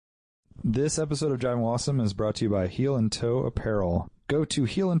This episode of Driving While Awesome is brought to you by Heel and Toe Apparel. Go to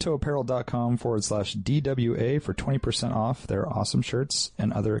heelandtoeapparel.com/DWA for 20% off their awesome shirts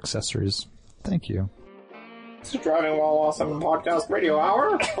and other accessories. Thank you. This is Driving While Awesome podcast radio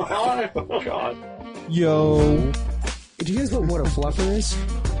hour. Oh, God. Yo. Do you guys know what a fluffer is?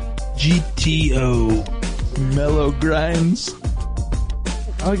 GTO. Mellow grinds.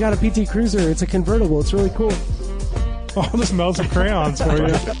 Oh, I got a PT Cruiser. It's a convertible. It's really cool. Oh, this melts of crayons for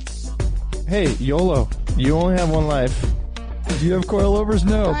you. Hey, YOLO. You only have one life. Do you have coilovers?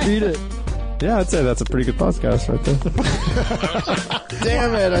 No, beat it. Yeah, I'd say that's a pretty good podcast right there.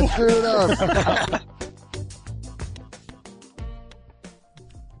 Damn it, I screwed it up.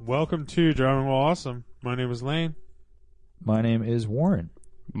 Welcome to Driving While Awesome. My name is Lane. My name is Warren.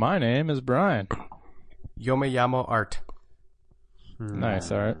 My name is Brian. Yo me llamo Art.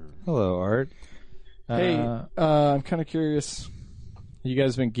 Nice, Art. Hello, Art. Hey, I'm kind of curious. You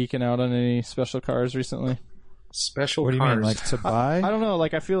guys been geeking out on any special cars recently? Special What do you cars. mean, like to buy? I don't know.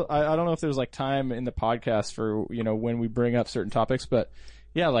 Like, I don't know if there's like time in the podcast for, when we bring up certain topics, but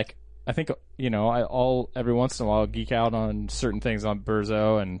yeah, like, I think, every once in a while geek out on certain things on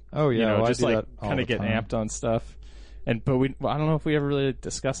Burzo and, Oh, yeah, well, I just do like that all kind the of get time. amped on stuff. I don't know if we ever really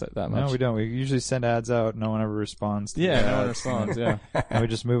discuss it that much. No, we don't. We usually send ads out. No one ever responds. To Yeah, the no one ads. responds, yeah. And we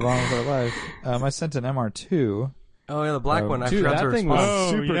just move on with our life. I sent an MR2, Oh, yeah, the black one. I Dude, forgot that to thing respond. was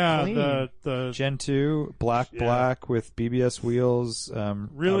super yeah, clean. the Gen 2, black with BBS wheels.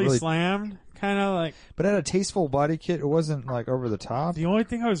 really slammed, kind of like. But it had a tasteful body kit. It wasn't like over the top. The only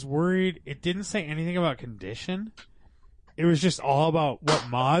thing I was worried, it didn't say anything about condition. It was just all about what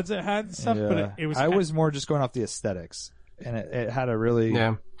mods it had and stuff. Yeah. But it was. I was more just going off the aesthetics, and it had a really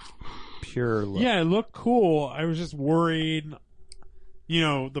pure look. Yeah, it looked cool. I was just worried.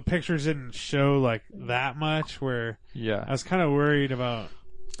 The pictures didn't show like that much. Where I Yeah. was kind of worried about.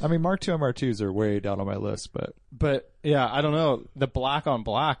 I mean, Mark II MR2s are way down on my list, But yeah, I don't know. The black on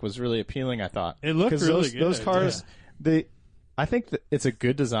black was really appealing, I thought. It looked 'Cause really those good, cars, I think that it's a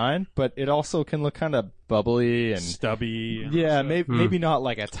good design, but it also can look kind of bubbly and Stubby. And yeah, stuff. maybe not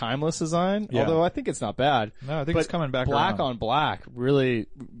like a timeless design. Yeah. Although I think it's not bad. No, I think But it's coming back black around. on black really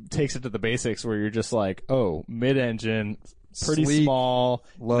takes it to the basics, where you're just like, oh, mid-engine, pretty Sleek, small,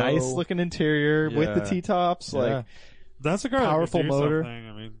 low. nice looking interior with the Yeah. T-tops, Yeah. like That's a car powerful that could do motor. something.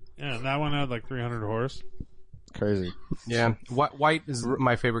 I mean, yeah, and that one had like 300 horse. Crazy. Yeah. White is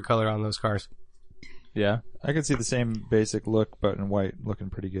my favorite color on those cars. yeah. I could see the same basic look, but in white, looking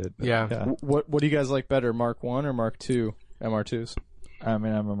pretty good. But, Yeah. What do you guys like better, Mark 1 or Mark 2 MR2s? I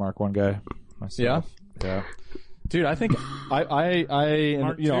mean, I'm a Mark I guy myself. Yeah. Dude, I think I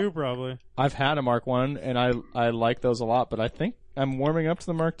Mark II, probably. I've had a Mark 1 and I like those a lot, but I think I'm warming up to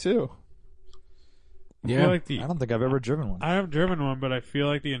the Mark 2. I feel like I don't think I've ever driven one. I have driven one, but I feel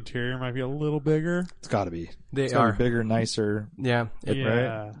like the interior might be a little bigger. It's got to be. They It's gotta are. be bigger, nicer. Yeah.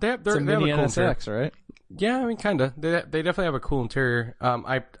 Yeah. They have It's a a mini cool interior. NSX, right? Yeah, I mean, kind of. They definitely have a cool interior.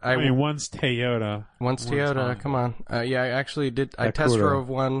 I mean, one's Toyota. Once Toyota, Honda. come on. Yeah, I actually did. I Acura. test drove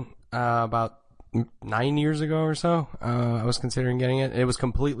one about 9 years ago or so. I was considering getting it. It was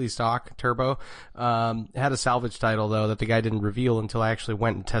completely stock turbo. It had a salvage title though that the guy didn't reveal until I actually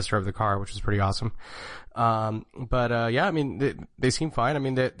went and test drove the car, which was pretty awesome. But yeah, I mean, they seem fine. I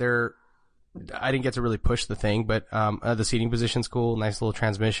mean, they're. I didn't get to really push the thing, but the seating position's cool, nice little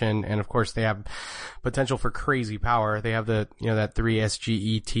transmission, and of course they have potential for crazy power. They have the that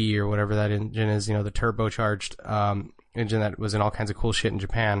 3SGET or whatever that engine is, the turbocharged engine that was in all kinds of cool shit in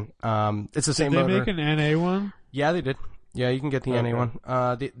Japan. It's the same Did they motor. make an NA one? Yeah, they did. Yeah, you can get the NA one.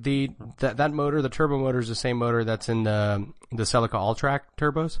 That motor, the turbo motor, is the same motor that's in the Celica All-Track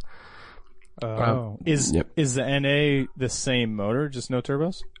turbos. Is Yep. is the NA the same motor, just no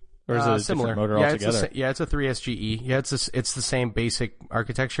turbos? Or is it a Similar different motor yeah, altogether? It's a 3SGE. Yeah, it's the same basic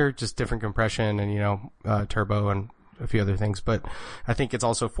architecture, just different compression and turbo and a few other things. But I think it's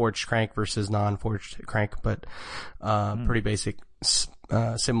also forged crank versus non-forged crank. But pretty basic,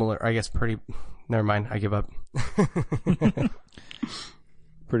 similar. I guess pretty. Never mind. I give up.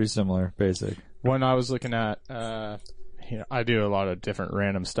 Pretty similar, basic. One I was looking at, I do a lot of different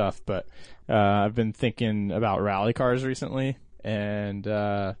random stuff, but I've been thinking about rally cars recently, and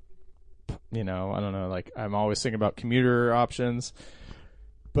I don't know, like I'm always thinking about commuter options,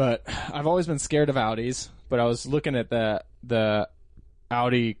 but I've always been scared of Audis. But I was looking at the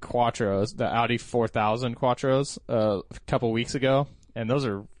Audi Quattros, the Audi 4000 Quattros, a couple weeks ago, and those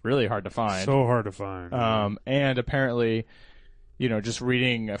are really hard to find. So hard to find. And apparently, just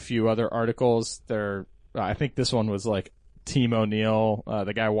reading a few other articles, I think this one was like Team O'Neill,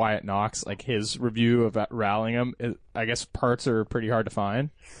 the guy Wyatt Knox, like his review of rallying them, I guess parts are pretty hard to find.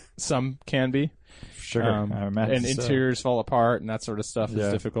 Some can be. Sure. I imagine and interiors fall apart and that sort of stuff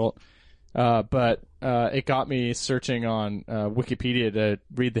is difficult. But it got me searching on Wikipedia to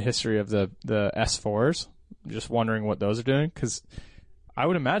read the history of the S4s, just wondering what those are doing, because I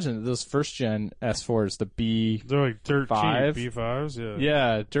would imagine that those first gen S4s, the B, they're like dirt cheap B5s,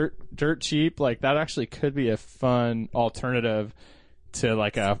 yeah, dirt cheap. Like that actually could be a fun alternative to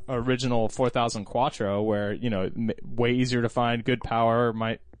like a original 4000 Quattro, where way easier to find, good power,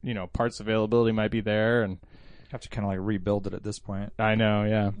 parts availability might be there, and have to kind of like rebuild it at this point. I know,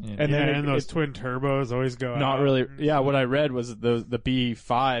 yeah. And those twin turbos always go not out. really. Yeah, what I read was the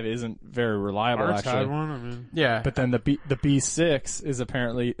B5 isn't very reliable. Arts actually, had one. I mean, Yeah. but then the B6 is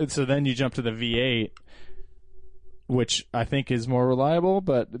apparently. So then you jump to the V8, which I think is more reliable,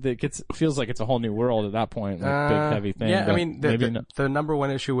 but it feels like it's a whole new world at that point, like big heavy thing. Yeah, but I mean, the number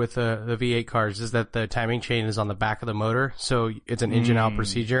one issue with the V8 cars is that the timing chain is on the back of the motor, so it's an engine out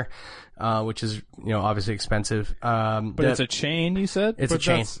procedure, which is obviously expensive. But it's a chain, you said? It's a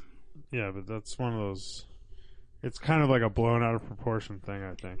chain. Yeah, but that's one of those. It's kind of like a blown out of proportion thing,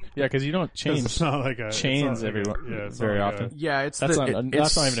 I think. Yeah, because you don't change It's not like a chains it's not like everywhere it's very not like often. Yeah, it's That's the, not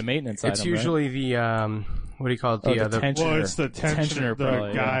it's even a maintenance item. It's usually the what do you call it? the The tensioner. Well, it's the tensioner,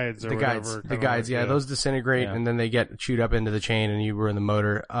 probably, the guides or the whatever. guides, kinda like, yeah, those disintegrate Yeah. and then they get chewed up into the chain and you ruin the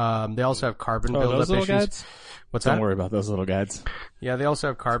motor. They also have carbon those buildup little issues. guides? What's Don't that? worry about those little guides. Yeah, they also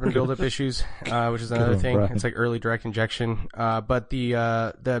have carbon buildup issues, which is another one, thing. Brian. It's like early direct injection. But the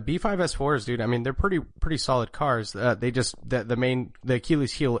B5 S4s, dude, I mean, they're pretty solid cars. They just the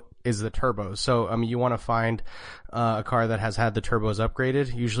Achilles heel is the turbos. So I mean, you want to find a car that has had the turbos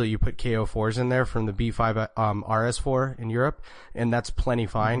upgraded. Usually, you put KO4s in there from the B5 RS4 in Europe, and that's plenty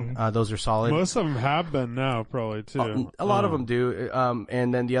fine. Those are solid. Most of them have been now, probably too. A lot of them do.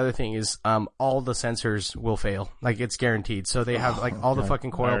 And then the other thing is, all the sensors will fail. Like, it's guaranteed. So they have, like, all the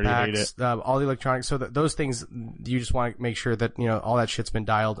fucking coil already hate packs, all the electronics. So those things, you just want to make sure that, all that shit's been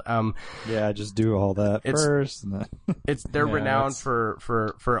dialed. Yeah, just do all that first. And then They're renowned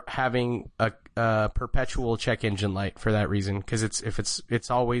for having a perpetual check engine light for that reason. Because it's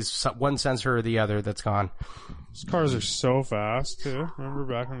always one sensor or the other that's gone. These cars are so fast too. Remember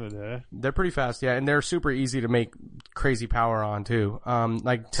back in the day? They're pretty fast, yeah, and they're super easy to make crazy power on too.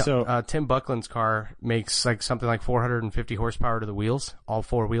 Tim Buckland's car makes like something like 450 horsepower to the wheels, all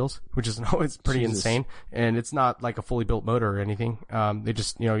four wheels, which is it's pretty insane, and it's not like a fully built motor or anything. They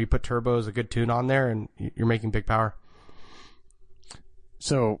just you put turbos, a good tune on there, and you're making big power.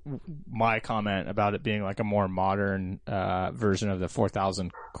 So my comment about it being like a more modern version of the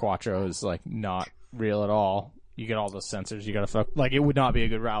 4000 Quattro is like not real at all. You get all those sensors. You got to it would not be a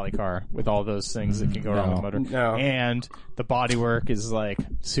good rally car with all those things that can go wrong with the motor. No. And the bodywork is like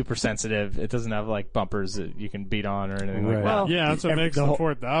super sensitive. It doesn't have like bumpers that you can beat on or anything like that. Well, yeah, that's what makes the the whole-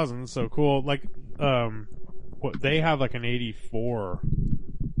 4000 so cool. Like, they have like an 84.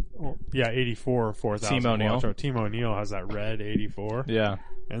 84 4000. Team O'Neill. Quattro. Team O'Neill has that red 84. Yeah.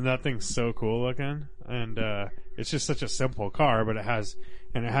 And that thing's so cool looking. And it's just such a simple car, but it has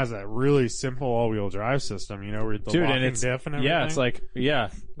that really simple all-wheel drive system, where the Dude, locking and it's diff and everything. yeah, it's like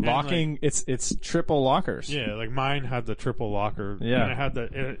locking. It's triple lockers. Yeah, like mine had the triple locker. Yeah. And it had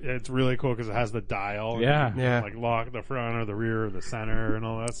it's really cool because it has the dial. Yeah. And Yeah. like lock the front or the rear or the center and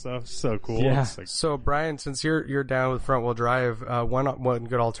all that stuff. So cool. Yeah. It's like, So Brian, since you're down with front wheel drive, one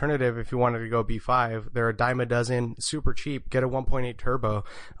good alternative if you wanted to go B5, they're a dime a dozen, super cheap. Get a 1.8 turbo.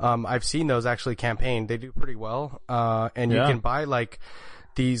 I've seen those actually campaigned. They do pretty well. And you Yeah. can buy like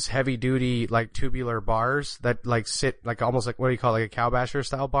these heavy duty like tubular bars that like sit like almost like what do you call it, like a cow basher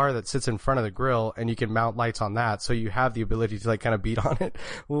style bar that sits in front of the grill, and you can mount lights on that, so you have the ability to like kind of beat on it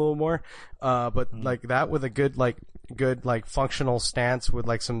a little more. But like that with a good functional stance with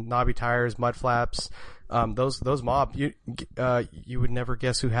like some knobby tires, mud flaps. Those mob, you would never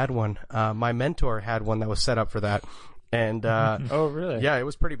guess who had one. My mentor had one that was set up for that. And, Oh, really? yeah, it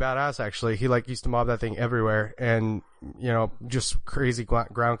was pretty badass actually. He used to mob that thing everywhere, and, just crazy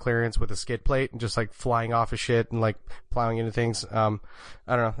ground clearance with a skid plate and just like flying off of shit and like plowing into things. I don't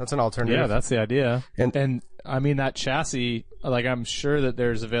know. That's an alternative. Yeah, that's the idea. And I mean, that chassis, like, I'm sure that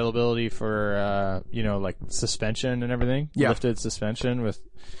there's availability for, like suspension and everything. Yeah. Lifted suspension with,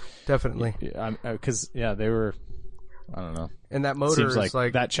 definitely. they were, I don't know. And that motor Seems is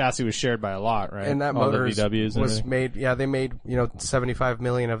like that chassis was shared by a lot, right? and that All motor the VWs and was everything. made. Yeah, they made 75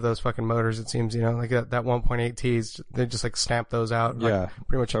 million of those fucking motors. It seems like that 1.8 Ts. They just like stamp those out. like, yeah,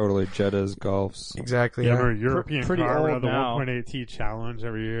 pretty much totally Jettas, Golfs. exactly. yeah, Yeah. remember European pretty car would old have the now. 1.8T challenge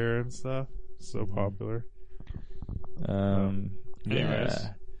every year and stuff. So popular. Anyways, Yeah.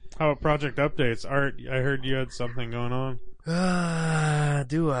 how about project updates? Art, I heard you had something going on.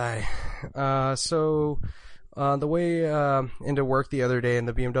 Do I? The way into work the other day in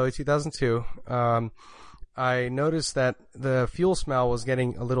the BMW 2002, I noticed that the fuel smell was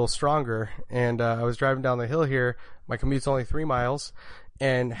getting a little stronger, and I was driving down the hill here. My commute's only 3 miles.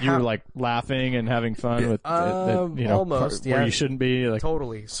 And you were like laughing and having fun with almost where yeah, you shouldn't be, like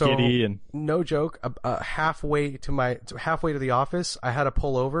totally. So giddy and no joke, halfway to the office, I had to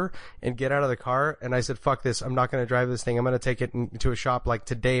pull over and get out of the car, and I said, "Fuck this! I'm not going to drive this thing. I'm going to take it to a shop like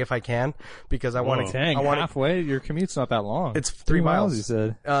today if I can, because I want to." Dang, halfway. Your commute's not that long. It's 3 miles. You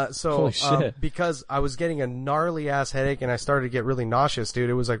said. Holy shit. Because I was getting a gnarly ass headache and I started to get really nauseous,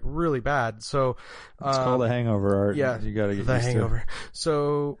 dude. It was like really bad. So It's called a hangover, Art. Yeah, you got to get the used hangover. To.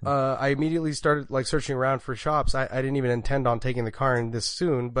 So I immediately started like searching around for shops. I didn't even intend on taking the car in this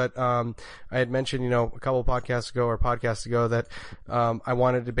soon, but I had mentioned, a couple podcasts ago that I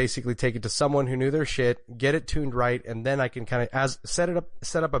wanted to basically take it to someone who knew their shit, get it tuned right, and then I can kind of set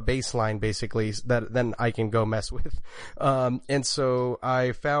up a baseline basically that then I can go mess with. And so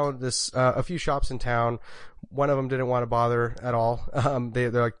I found this a few shops in town. One of them didn't want to bother at all. They're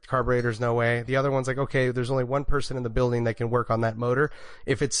like, carburetors, no way. The other one's like, okay, there's only one person in the building that can work on that motor.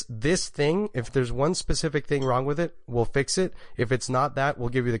 If it's this thing, if there's one specific thing wrong with it, we'll fix it. If it's not that, we'll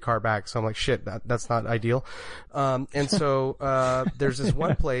give you the car back. So I'm like, shit, that's not ideal. And so, there's this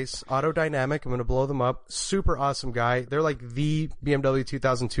one place, Auto Dynamic. I'm going to blow them up. Super awesome guy. They're like the BMW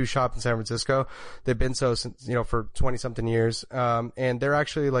 2002 shop in San Francisco. They've been so since, for 20 something years. And they're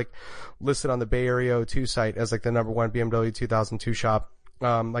actually like listed on the Bay Area O2 site as like the number one BMW 2002 shop.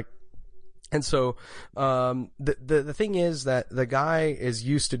 And so, the thing is that the guy is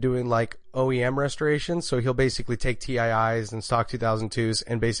used to doing like OEM restoration. So he'll basically take TIIs and stock 2002s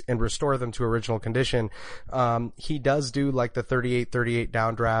and restore them to original condition. He does do like the 38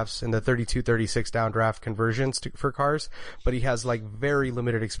 downdrafts and the 32-36 downdraft conversions for cars, but he has like very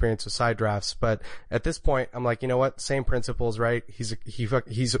limited experience with side drafts. But at this point, I'm like, you know what? Same principles, right?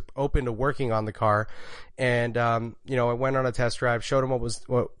 He's open to working on the car. And, I went on a test drive, showed him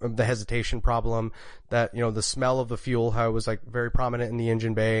what the hesitation problem, that, the smell of the fuel, how it was like very prominent in the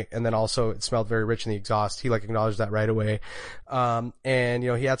engine bay. And then also it smelled very rich in the exhaust. He like acknowledged that right away. And,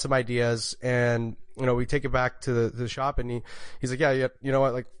 he had some ideas, and, we take it back to the shop, and he's like, yeah, you know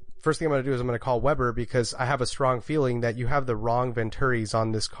what? Like, first thing I'm going to do is I'm going to call Weber, because I have a strong feeling that you have the wrong Venturis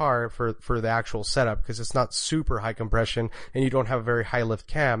on this car for the actual setup, because it's not super high compression and you don't have a very high lift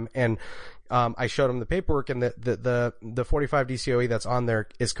cam. And, I showed him the paperwork, and the 45 DCOE that's on there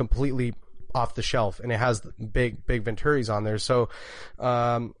is completely off the shelf, and it has big Venturis on there. So,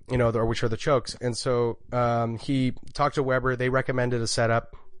 which are the chokes. And so, he talked to Weber. They recommended a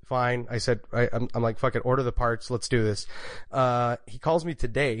setup. Fine. I said, I'm like, fuck it, order the parts. Let's do this. He calls me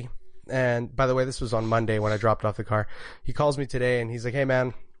today. And by the way, this was on Monday when I dropped off the car. He calls me today, and he's like, hey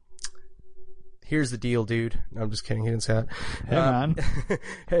man, here's the deal, dude. No, I'm just kidding. He didn't say that. Hey, man.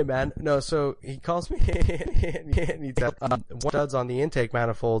 Hey, man. No, so he calls me and he said, one studs on the intake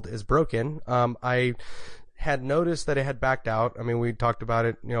manifold is broken. I had noticed that it had backed out. I mean, we talked about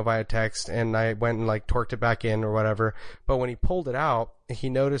it, via text, and I went and like torqued it back in or whatever. But when he pulled it out, he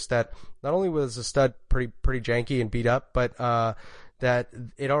noticed that not only was the stud pretty janky and beat up, but, that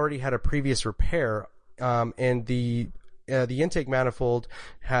it already had a previous repair. And the intake manifold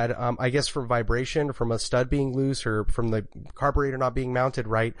had, I guess from vibration, from a stud being loose, or from the carburetor not being mounted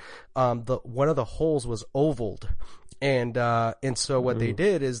right, one of the holes was ovaled. And so what they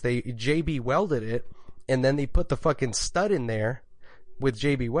did is they JB welded it, and then they put the fucking stud in there with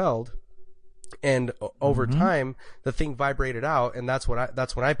JB weld. And over time, the thing vibrated out, and that's when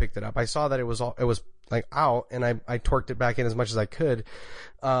I picked it up. I saw that it was like out, and I torqued it back in as much as I could.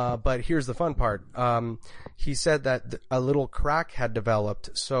 But here's the fun part. He said that a little crack had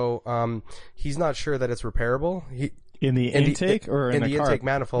developed, so he's not sure that it's repairable. In the intake or in the intake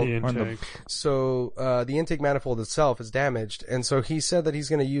manifold? The intake. So the intake manifold itself is damaged, and so he said that he's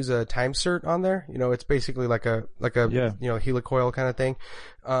going to use a time cert on there. It's basically like a helicoil kind of thing.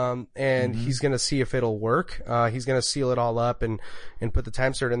 And he's going to see if it'll work. He's going to seal it all up and put the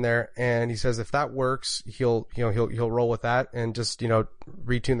time cert in there. And he says if that works, he'll roll with that and just,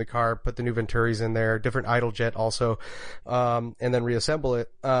 retune the car, put the new Venturis in there, different idle jet also, and then reassemble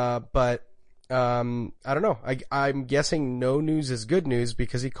it. But I don't know. I'm guessing no news is good news,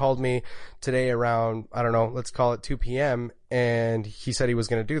 because he called me today around, I don't know, let's call it 2 p.m. and he said he was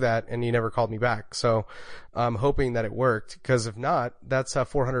going to do that, and he never called me back. So I'm hoping that it worked, because if not, that's a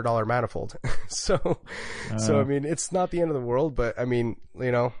 $400 manifold. So I mean, it's not the end of the world, but I mean,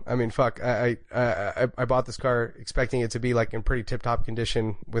 fuck, I bought this car expecting it to be like in pretty tip-top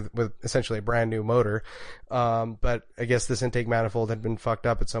condition with essentially a brand new motor. But I guess this intake manifold had been fucked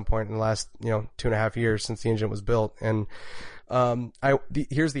up at some point in the last, 2.5 years since the engine was built. And,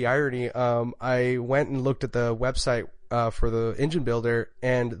 here's the irony. I went and looked at the website for the engine builder,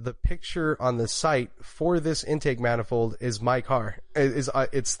 and the picture on the site for this intake manifold is my car.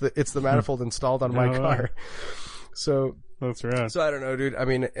 It's the manifold installed on my car. So that's right. So I don't know, dude. I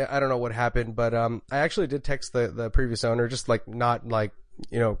mean, I don't know what happened, but I actually did text the previous owner, just like not like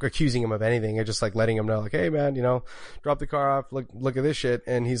accusing him of anything, and just like letting him know, like, hey man, drop the car off, look at this shit.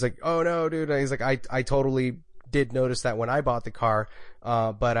 And he's like, oh no, dude. And he's like, I totally did notice that when I bought the car,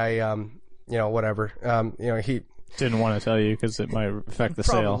 but I whatever. He didn't want to tell you because it might affect the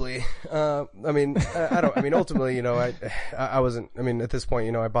probably. sale. I mean, I don't. I mean, ultimately, I wasn't. I mean, at this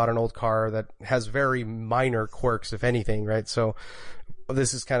point, I bought an old car that has very minor quirks, if anything, right? So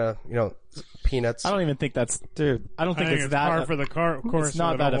this is kind of peanuts. I don't even think that's, dude. I don't think it's that par for the car. Of course, it's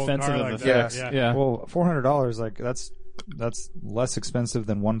not that offensive of a fix. Yeah. Well, $400, like that's less expensive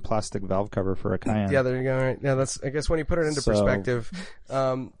than one plastic valve cover for a Cayenne. Yeah, there you go. Right. Yeah, that's, I guess, when you put it into perspective.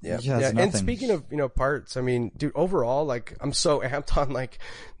 Yeah. And speaking of parts, I mean, dude, overall, like, I'm so amped on like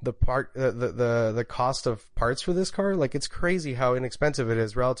the cost of parts for this car. Like, it's crazy how inexpensive it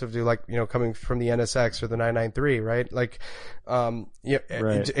is relative to, like, coming from the NSX or the 993, right? Like,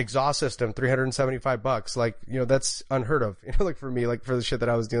 right. Exhaust system, $375. Like, that's unheard of. Like for me, like for the shit that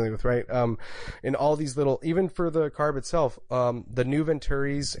I was dealing with, right? And all these little, even for the carb itself, the new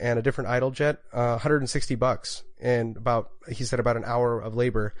Venturis and a different idle jet, $160, and he said about an hour of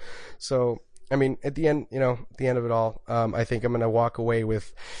labor. So, I mean, at the end, the end of it all, I think I'm going to walk away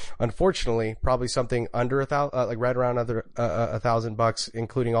with, unfortunately, probably something under like right around $1,000,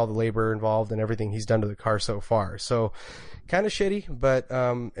 including all the labor involved and everything he's done to the car so far. So, kind of shitty, but,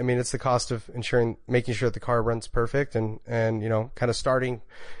 I mean, it's the cost of making sure that the car runs perfect and, kind of starting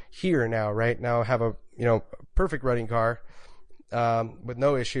here now, right? Now I have a, perfect running car, with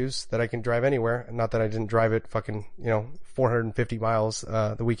no issues that I can drive anywhere. Not that I didn't drive it fucking, 450 miles,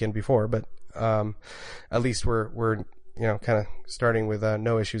 the weekend before, but, at least we're, kind of starting with,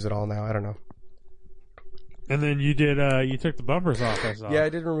 no issues at all now. I don't know. And then you did, you took the bumpers off, I saw. Yeah, I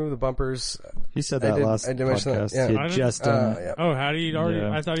did remove the bumpers. He said that last podcast. Yeah. He had just done it. Yeah. Oh, how did he already?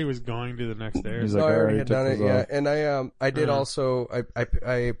 Yeah. I thought he was going to the next day. He's like, I already had done it. Yeah, off. and I did also.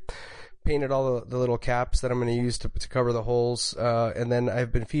 I painted all the little caps that I'm going to use to cover the holes. And then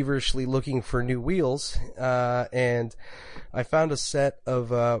I've been feverishly looking for new wheels. And I found a set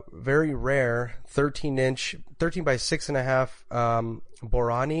of very rare 13 by 6.5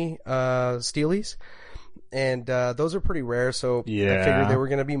 Borani Steelies. And those are pretty rare, so yeah. I figured they were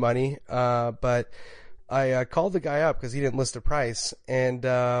going to be money. But I called the guy up because he didn't list a price. And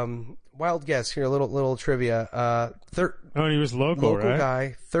wild guess here, a little trivia. He was local, right?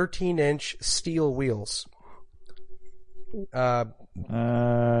 Guy, 13-inch steel wheels.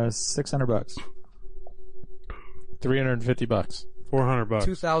 $600. $350. $400.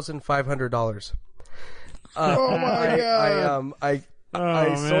 $2,500. Oh my god!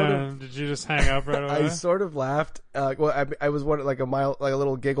 Did you just hang up right away? I sort of laughed. Well, I was wondering, like a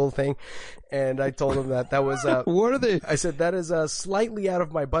little giggle thing, and I told him that was what are they? I said that is slightly out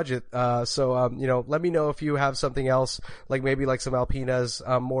of my budget. So let me know if you have something else, like maybe like some Alpinas,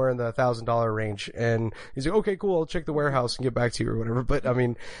 more in the $1,000 range. And he's like, okay, cool. I'll check the warehouse and get back to you or whatever. But I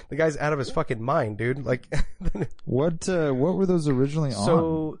mean, the guy's out of his fucking mind, dude. Like, what were those originally on?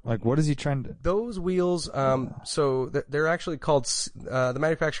 So, like, what is he trying to? Those wheels, so they're actually called. The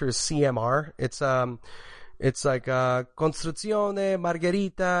manufacturer is CMR. It's like Costruzione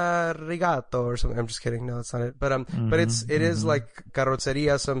Margherita Regato or something. I'm just kidding. No, that's not it. But but it is like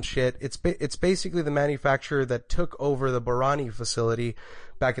Carrozzeria, some shit. It's basically the manufacturer that took over the Borani facility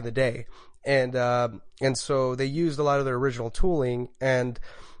back in the day, and so they used a lot of their original tooling, and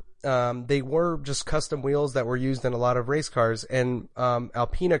they were just custom wheels that were used in a lot of race cars, and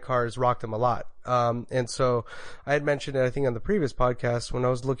Alpina cars rocked them a lot. And so I had mentioned it, I think, on the previous podcast when I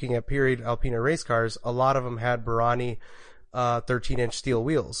was looking at period Alpina race cars. A lot of them had Borani 13-inch steel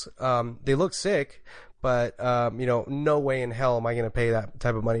wheels. They look sick, but no way in hell am I going to pay that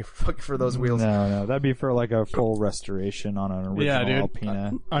type of money for those wheels. No, that'd be for like a full restoration on an original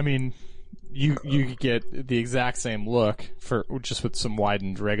Alpina. I mean, you could get the exact same look for just with some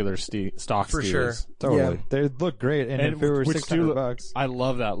widened regular stock For Steelers. sure. Totally. Yeah. They look great, and if it were which do- $600, I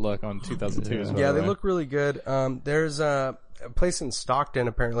love that look on 2002s. by Yeah, the they way. look really good. There's a place in Stockton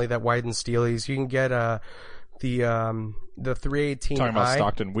apparently that widens steelies. You can get the 318i. Talking about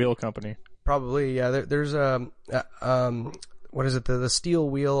Stockton Wheel Company. Probably, yeah. There's what is it? The steel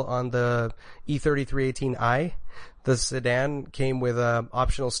wheel on the E30 318i. The sedan came with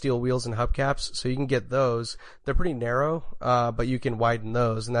optional steel wheels and hubcaps, so you can get those. They're pretty narrow, but you can widen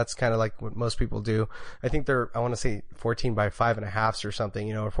those, and that's kind of like what most people do. I think I want to say 14 by 5.5 or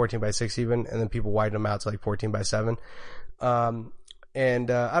something, or 14 by 6 even, and then people widen them out to like 14 by 7. And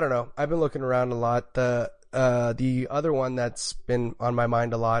I don't know. I've been looking around a lot. The other one that's been on my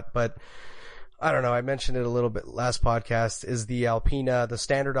mind a lot, but I don't know. I mentioned it a little bit last podcast, is the Alpina, the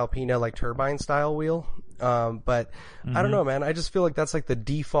standard Alpina, like turbine style wheel. But I don't know, man. I just feel like that's like the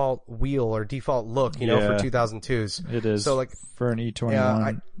default wheel or default look, for 2002s. It is. So like for an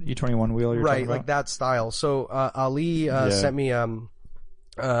E21 wheel, you're right, talking about? like that style. So Ali sent me an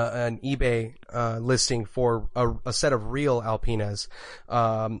eBay listing for a set of real Alpinas,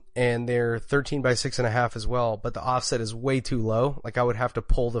 and they're 13 by 6.5 as well, but the offset is way too low. Like I would have to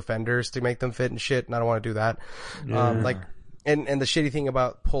pull the fenders to make them fit and shit, and I don't want to do that. And the shitty thing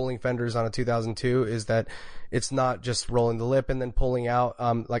about pulling fenders on a 2002 is that it's not just rolling the lip and then pulling out.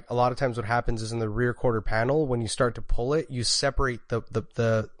 Like a lot of times what happens is in the rear quarter panel, when you start to pull it, you separate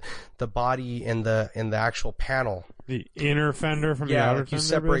the body and the actual panel. The inner fender from the outer like you fender,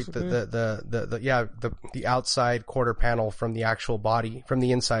 separate basically? the outside quarter panel from the actual body, from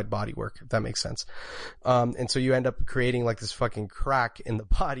the inside bodywork, if that makes sense. And so you end up creating like this fucking crack in the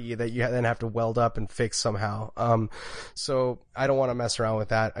body that you then have to weld up and fix somehow. So I don't want to mess around with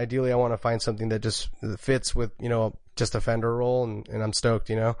that. Ideally, I want to find something that just fits with, just a fender roll, and I'm stoked,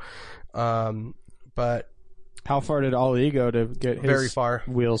 but How far did Ali go to get his very far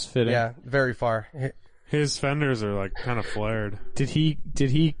wheels fitting? Yeah, very far. His fenders are like kind of flared. Did he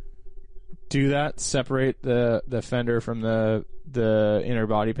do that? Separate the fender from the inner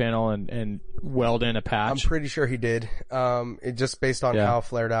body panel and weld in a patch? I'm pretty sure he did. It just based on how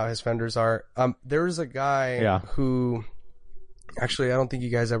flared out his fenders are. There was a guy who, actually, I don't think you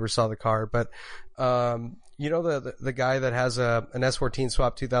guys ever saw the car, but the guy that has an S14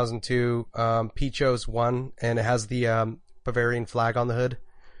 swap 2002 Pichos 1, and it has the Bavarian flag on the hood.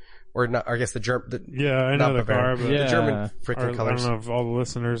 Or not, I guess the German. Yeah, I know the car, but the German freaking colors. I don't know if all the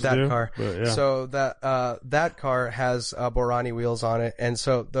listeners that do. Car. But yeah. So that car has Borani wheels on it, and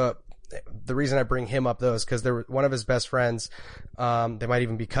so the reason I bring him up though is because one of his best friends, they might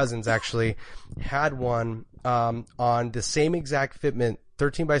even be cousins actually, had one on the same exact fitment,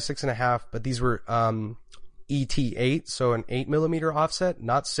 13 by 6.5, but these were ET8, so an 8mm offset,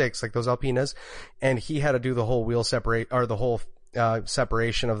 not 6 like those Alpinas, and he had to do the whole wheel the whole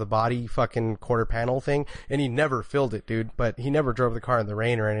separation of the body fucking quarter panel thing, and he never filled it, dude. But he never drove the car in the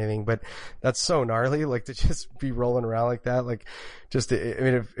rain or anything. But that's so gnarly, like to just be rolling around like that. Like, just I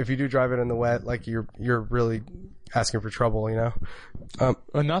mean, if you do drive it in the wet, like you're really asking for trouble, And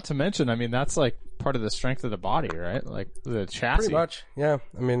not to mention, I mean, that's like part of the strength of the body, right? Like the chassis. Pretty much, yeah.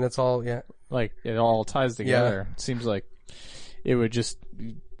 I mean, it's all like it all ties together. It seems like it would just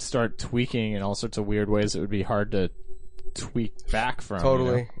start tweaking in all sorts of weird ways. It would be hard to tweak back from.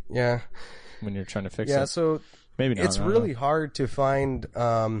 Totally, yeah. When you're trying to fix it. Yeah, so maybe not. It's really hard to find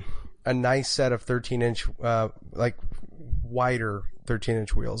a nice set of 13-inch, like wider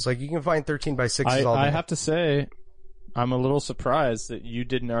 13-inch wheels. Like you can find 13 by 6s all day. I have to say, I'm a little surprised that you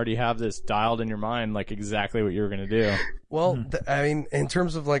didn't already have this dialed in your mind, like exactly what you were going to do. Well, I mean, in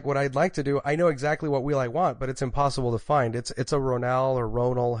terms of like what I'd like to do, I know exactly what wheel I want, but it's impossible to find. It's a Ronal or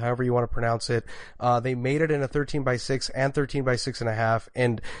Ronal, however you want to pronounce it. They made it in a 13 by 6 and 13 by 6.5,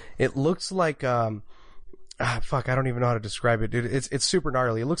 and it looks like, I don't even know how to describe it, dude. It's super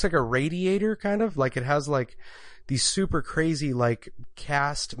gnarly. It looks like a radiator, kind of, like it has like these super crazy like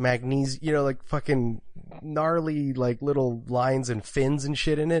cast magnesium, like fucking gnarly like little lines and fins and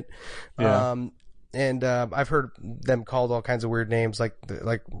shit in it. Yeah. And I've heard them called all kinds of weird names, like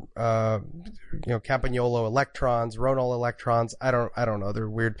Campagnolo electrons, Ronal electrons. I don't know. They're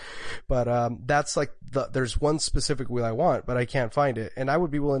weird, but that's like there's one specific wheel I want, but I can't find it, and I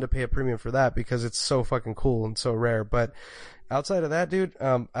would be willing to pay a premium for that because it's so fucking cool and so rare. But outside of that, dude,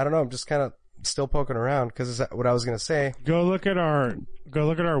 I don't know. I'm just kind of still poking around because what I was going to say. Go look at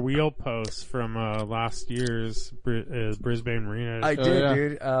our wheel posts from last year's Brisbane Marina. I did,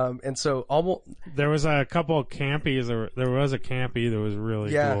 dude. And so almost there was a couple of campies. There was a campy that was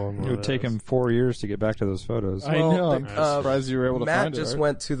really cool. It would take him 4 years to get back to those photos. I know. I'm surprised you were able to Matt find it. Matt just right?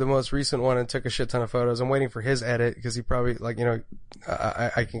 went to the most recent one and took a shit ton of photos. I'm waiting for his edit because he probably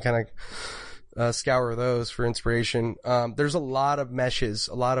I can kind of scour those for inspiration. There's a lot of meshes,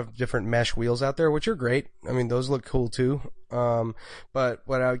 a lot of different mesh wheels out there, which are great. I mean, those look cool too. But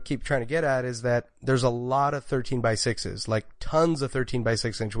what I keep trying to get at is that there's a lot of 13x6s, like tons of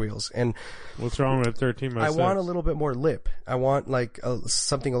 13x6 inch wheels. And what's wrong with 13x6? I want a little bit more lip. I want like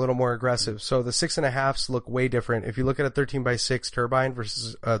something a little more aggressive. So the 6.5s look way different. If you look at a 13x6 turbine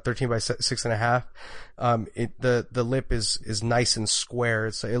versus 13x6.5, the lip is nice and square.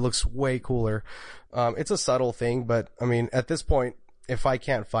 It looks way cooler. It's a subtle thing, but I mean, at this point, if I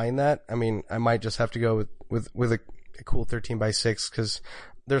can't find that, I mean, I might just have to go with a cool 13x6 because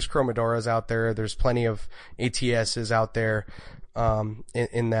there's Chromodoras out there. There's plenty of ATSs out there,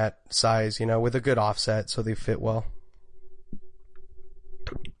 in that size, with a good offset so they fit well.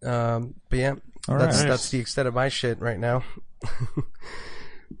 But yeah, that's the extent of my shit right now.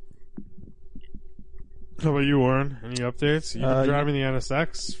 How about you, Warren? Any updates? You've been driving the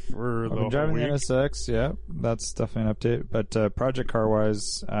NSX for the whole week? Driving the NSX, yeah. That's definitely an update. But project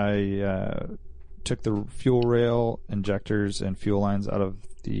car-wise, I took the fuel rail, injectors, and fuel lines out of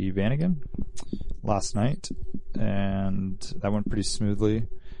the Vanagon last night, and that went pretty smoothly.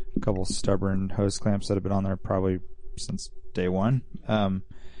 A couple stubborn hose clamps that have been on there probably since day one. But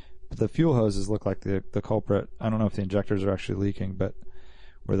the fuel hoses look like the culprit. I don't know if the injectors are actually leaking, but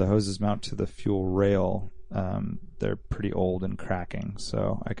where the hoses mount to the fuel rail, they're pretty old and cracking,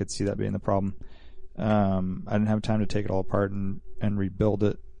 so I could see that being the problem. I didn't have time to take it all apart and rebuild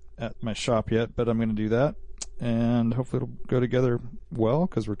it at my shop yet, but I'm going to do that, and hopefully it'll go together well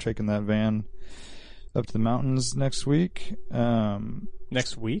because we're taking that van up to the mountains next week.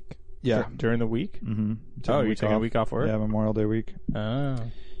 Next week? Yeah. During the week? Mm-hmm. Oh, you're taking a week off work? Yeah, Memorial Day week. Oh.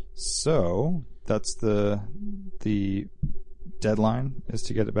 So that's the deadline, is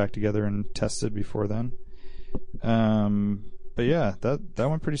to get it back together and tested before then. But yeah, that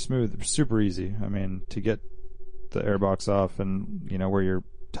went pretty smooth. Super easy. I mean, to get the airbox off and where you're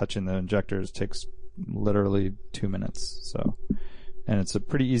touching the injectors takes literally 2 minutes. So, and it's a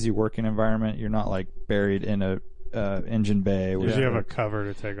pretty easy working environment. You're not like buried in a engine bay. Because you have a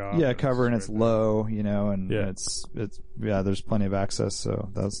cover to take off. Yeah, cover, and it's low, and it's there's plenty of access. So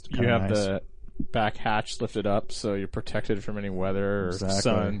that's kind of nice. You have the back hatch lifted up, so you're protected from any weather or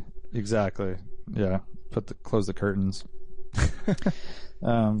sun. Exactly. Yeah. Close the curtains.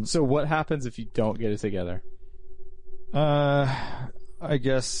 So what happens if you don't get it together? I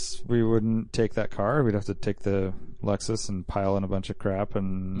guess we wouldn't take that car. We'd have to take the Lexus and pile in a bunch of crap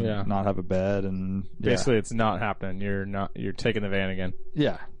and not have a bed, and basically it's not happening. You're taking the van again.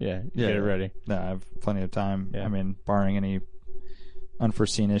 Yeah. Get it ready. Yeah, I have plenty of time. Yeah. I mean, barring any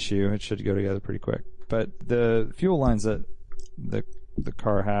unforeseen issue, it should go together pretty quick. But the fuel lines that the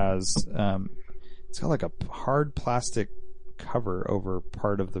car has, it's got like a hard plastic cover over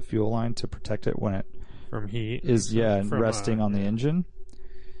part of the fuel line to protect it when it from heat resting on the engine.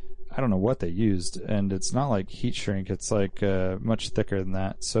 I don't know what they used, and it's not like heat shrink. It's like much thicker than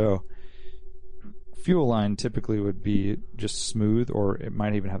that. So fuel line typically would be just smooth, or it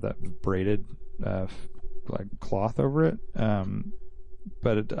might even have that braided like cloth over it.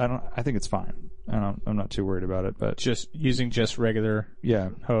 But I think it's fine. I'm not too worried about it. But just using regular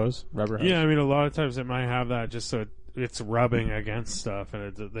hose, rubber hose. Yeah, I mean, a lot of times it might have that just so it's rubbing against stuff,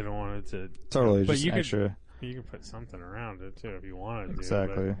 and they don't want it to totally. But just you extra. You can put something around it too if you wanted to.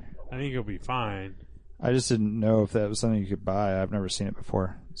 Exactly. I think you'll be fine. I just didn't know if that was something you could buy. I've never seen it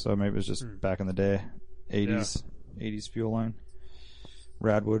before, so maybe it was just back in the day, 80s fuel line,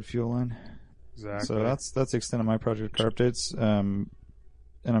 Radwood fuel line. Exactly. So that's the extent of my project car updates.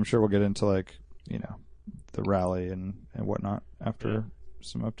 And I'm sure we'll get into the rally and whatnot after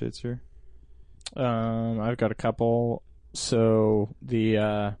some updates here. I've got a couple. So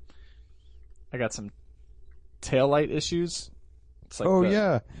I got some taillight issues. It's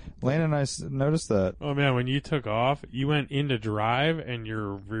like Lane and I noticed that. Oh man, when you took off, you went into drive and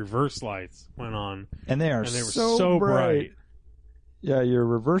your reverse lights went on, and they were so bright. Yeah, your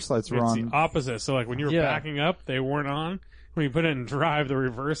reverse lights were on. It's the opposite. So like when you were backing up, they weren't on. When you put it in drive, the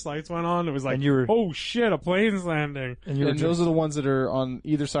reverse lights went on. It was like, oh shit, a plane's landing. And those are the ones that are on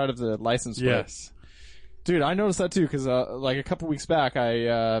either side of the license plate. Yes. Dude, I noticed that too, because like a couple weeks back,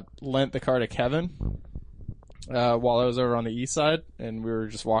 I lent the car to Kevin. while I was over on the east side, and we were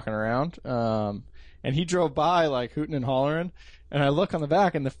just walking around. And he drove by like hooting and hollering, and I look on the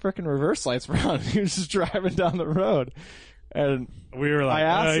back, and the frickin' reverse lights were on. He was just driving down the road, and We were like, I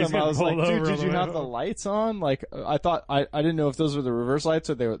asked he's him, I was getting like, pulled dude, over did on you way have the home. lights on? Like, I thought, I didn't know if those were the reverse lights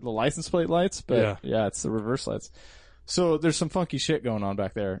or they were the license plate lights, but yeah, it's the reverse lights. So there's some funky shit going on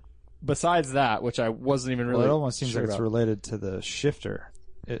back there. Besides that, which I wasn't even really Well, it almost seems sure like it's about. related to the shifter.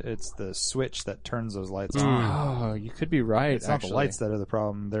 It's the switch that turns those lights on. Oh, you could be right. It's not actually. the lights that are the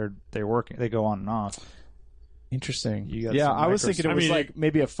problem. They work. They go on and off. Interesting. You got Yeah, some I was micro- thinking it I was mean, like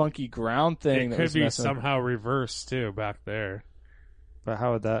maybe a funky ground thing. It that could was be messing with- somehow reversed too back there. But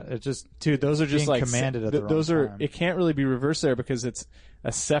how would that? It just Dude, those are just being like commanded at the those wrong are. time. It can't really be reversed there because it's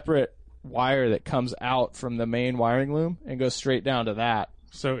a separate wire that comes out from the main wiring loom and goes straight down to that.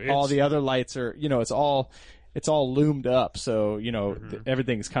 So it's, All the other lights are, it's all loomed up. So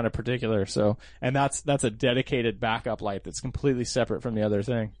everything's kind of particular. So and that's a dedicated backup light that's completely separate from the other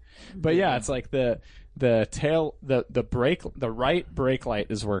thing. But yeah, it's like the tail, the right brake light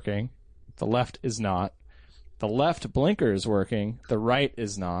is working, the left is not. The left blinker is working, the right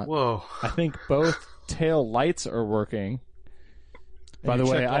is not. Whoa. I think both tail lights are working. By And the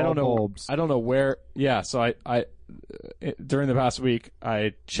you way, checked I all don't know. bulbs. I don't know where. Yeah, so I during the past week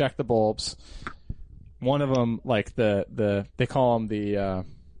I checked the bulbs. One of them, like they call them the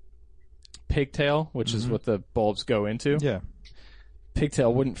pigtail, which is what the bulbs go into. yeah.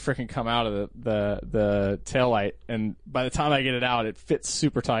 Pigtail wouldn't freaking come out of the tail light, and by the time I get it out, it fits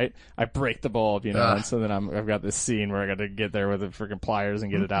super tight. I break the bulb, and so then I've got this scene where I got to get there with the freaking pliers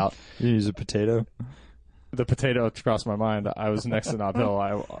and get it out. You use a potato. The potato crossed my mind. I was next to Knob Hill.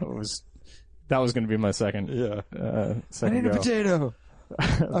 That was going to be my second. Yeah. I Second need a go. potato.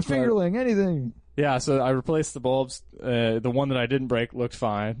 A fingerling. Anything. Yeah, so I replaced the bulbs. The one that I didn't break looked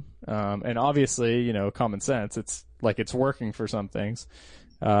fine. And obviously, common sense. It's like it's working for some things.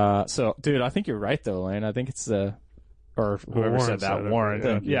 So, dude, I think you're right though, Lane. I think it's or whoever Warren said that, said it. Warren.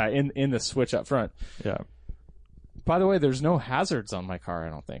 Thank Yeah, in the switch up front. Yeah. By the way, there's no hazards on my car. I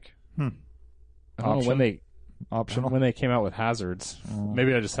don't think. I don't know when they Optional. when they came out with hazards.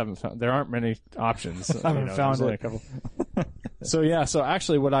 Maybe I just haven't found. There aren't many options. Haven't found there's only it. a couple. So yeah. So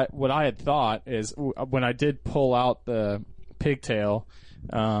actually, what I had thought is when I did pull out the pigtail,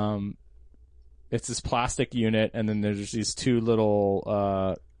 it's this plastic unit, and then there's these two little,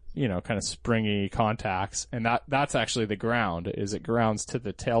 kind of springy contacts, and that's actually the ground. It grounds to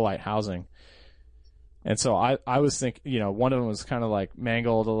the taillight housing. And so I was thinking, one of them was kind of like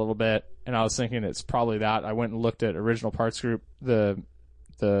mangled a little bit, and I was thinking it's probably that. I went and looked at Original Parts Group, the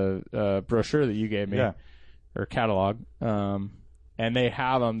brochure that you gave me, Yeah. or catalog, and they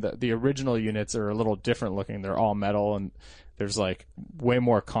have them. The original units are a little different looking. They're all metal, and there's like way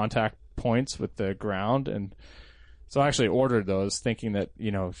more contact points with the ground, and so I actually ordered those, thinking that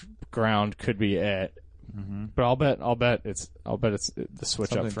ground could be it. Mm-hmm. But I'll bet it's the switch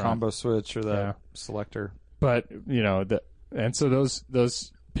Something up front. combo switch or the Yeah. selector. But and so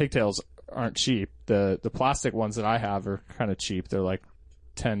those pigtails aren't cheap. The plastic ones that I have are kind of cheap. They're like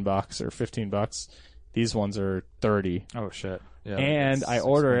 $10 or $15. These ones are $30. Oh shit! Yeah. And that's I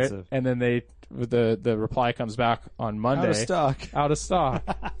order expensive. it, and then the reply comes back on Monday. Out of stock. Out of stock.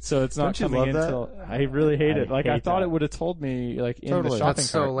 So it's not Don't you coming love in that? until I really hate it. Like I hate thought that. it would have told me like in Totally. the shopping That's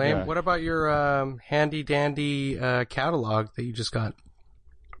so cart. lame. Yeah. What about your handy dandy catalog that you just got?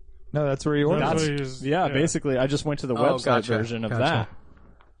 No, that's where you order. That's it. what he was- Yeah, basically, I just went to the Oh, website gotcha, version of gotcha.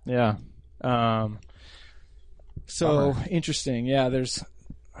 that. Yeah. So interesting. Yeah,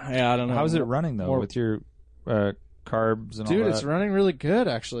 I don't know. How's it running though More- with your carbs and Dude, all that? it's running really good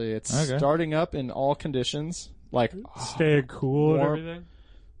actually. It's Okay. starting up in all conditions. Like Staying cool and Warm. everything.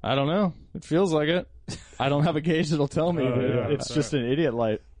 I don't know. It feels like it. I don't have a gauge that'll tell me. Oh, yeah, It's that's just an idiot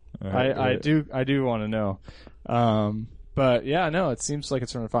light. All right, I great. do want to know. But yeah, no, it seems like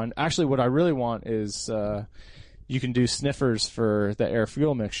it's running fine. Actually, what I really want is you can do sniffers for the air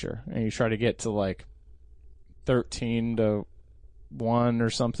fuel mixture, and you try to get to like 13 to 1 or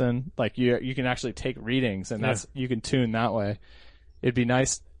something. Like you can actually take readings, and you can tune that way. It'd be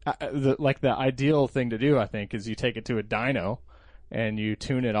nice. The ideal thing to do, I think, is you take it to a dyno and you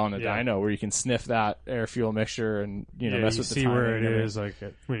tune it on a dyno where you can sniff that air fuel mixture and mess you with the see timing where and it everything. is, like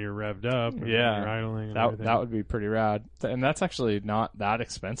when you're revved up, and when Yeah. you're idling. And That everything. would be pretty rad, and that's actually not that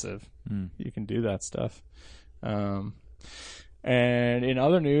expensive. You can do that stuff. And in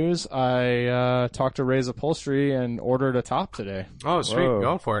other news, I talked to Ray's Upholstery and ordered a top today. Oh, sweet. Whoa.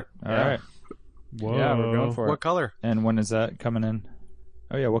 Going for it. All Yeah. right. Whoa. Yeah, we're going for What it. color? And when is that coming in?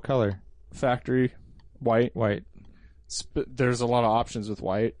 Oh yeah, what color? Factory white. White. There's a lot of options with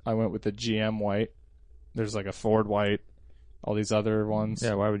white. I went with the GM white. There's like a Ford white, all these other ones.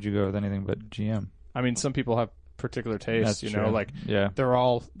 Yeah, why would you go with anything but GM? I mean, some people have particular tastes, That's you know, true. like Yeah. they're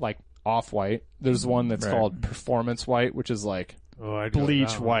all like off-white. There's one that's Right. called Performance White, which is like Oh, I know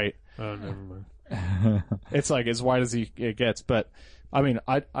bleach that one. white. Oh, never mind. It's like as white as it gets. But I mean,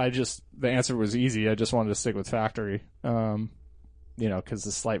 I just, the answer was easy. I just wanted to stick with factory. You know, because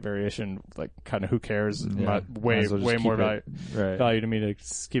the slight variation, like, kind of who cares? Yeah. Way Might as well just keep more it- right. value to me to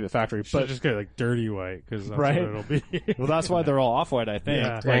keep it factory. Should But just get like dirty white because that's Right. what it'll be. well, that's why they're all off white. I think.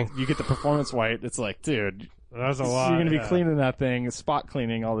 Yeah. Like, you get the performance white. It's like, dude, That's a lot. you're gonna be yeah. cleaning that thing, spot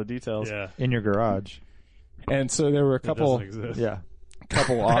cleaning all the details. Yeah, In your garage. And so there were a it couple doesn't exist. Yeah.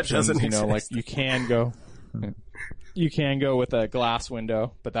 options. doesn't You know, like exist. you can go with a glass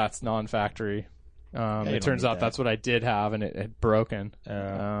window, but that's non-factory. you It don't turns need out that. that's what I did have, and it had broken.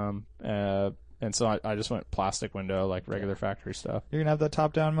 And so I just went plastic window, like regular factory stuff. You're gonna have that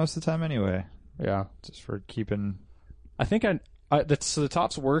top down most of the time anyway, Yeah, just for keeping. I think so the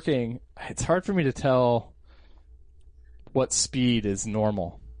top's working. It's hard for me to tell what speed is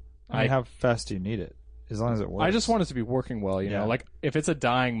normal. I mean, how fast do you need it? As long as it works. I just want it to be working well, you Yeah. know. Like if it's a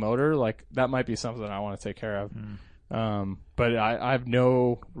dying motor, like that might be something I want to take care of. But I have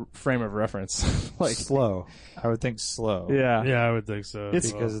no frame of reference. like, slow. I would think slow. yeah, Yeah, I would think so.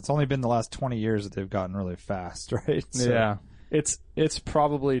 It's- Because it's only been the last 20 years that they've gotten really fast, right? So, yeah. It's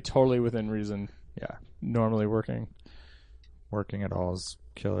probably totally within reason. Yeah. Normally working. Working at all is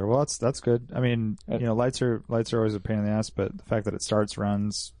killer. Well, that's good. I mean, you know, lights are always a pain in the ass, but the fact that it starts,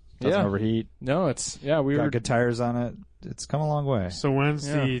 runs, doesn't Yeah. overheat, No, we got were. good tires on it, it's come a long way. So when's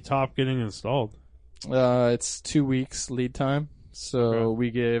Yeah. the top getting installed? It's 2 weeks lead time, so Okay.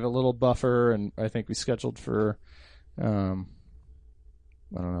 we gave a little buffer, and I think we scheduled for, I don't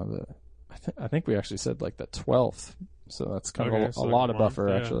know I think we actually said like the 12th, so that's kind Okay, of so a like lot a of month, buffer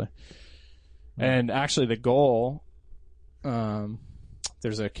yeah. actually. And actually, the goal,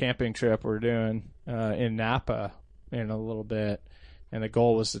 there's a camping trip we're doing in Napa in a little bit, and the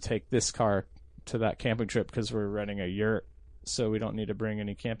goal was to take this car to that camping trip because we're renting a yurt, so we don't need to bring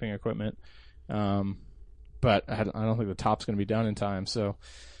any camping equipment. But I don't think the top's going to be done in time. So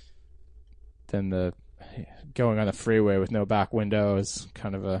then the going on the freeway with no back window is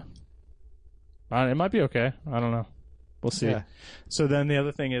kind of it might be okay. I don't know. We'll see. Yeah. So then the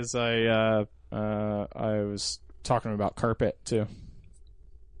other thing is I was talking about carpet too.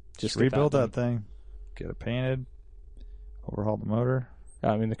 Just get rebuild done. that thing, get it painted, overhaul the motor.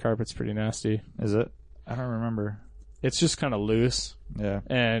 I mean, the carpet's pretty nasty. Is it? I don't remember. It's just kind of loose. Yeah.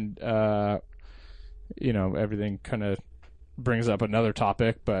 And you know, everything kind of brings up another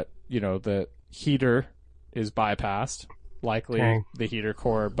topic, but you know, the heater is bypassed. Likely Okay. the heater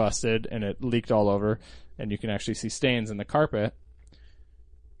core busted and it leaked all over, and you can actually see stains in the carpet.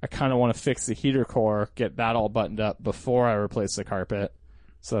 I kind of want to fix the heater core, get that all buttoned up before I replace the carpet.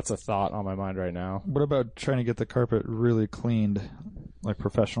 So that's a thought on my mind right now. What about trying to get the carpet really cleaned, like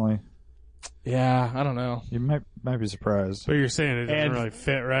professionally? Yeah, I don't know. You might be surprised. But you're saying it doesn't And really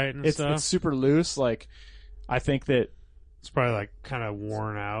fit right and It's stuff? super loose. Like, I think that It's probably like kind of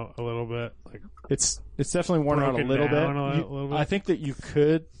worn out a little bit. Like it's definitely worn out a broken little bit. down a little bit. I think that you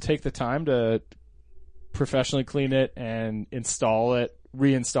could take the time to professionally clean it and install it,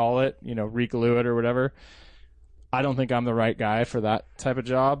 reinstall it, you know, re-glue it or whatever. I don't think I'm the right guy for that type of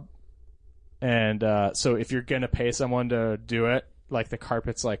job. And so if you're going to pay someone to do it, like the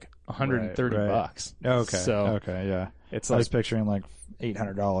carpet's like $130 Right. bucks. Okay. So okay. Yeah. it's I like was picturing like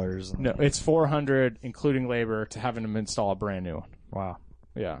 $800. no, it's $400 including labor to having them install a brand new one. Wow.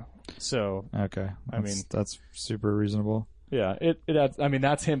 Yeah. So Okay. I mean- that's super reasonable. yeah, it adds, I mean,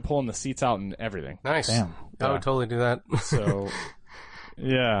 that's him pulling the seats out and everything. Nice. Damn. I would totally do that. So,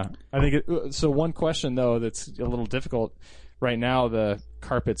 yeah, I think so. One question though that's a little difficult right now. The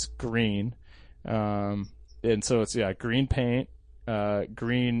carpet's green, and so it's green paint,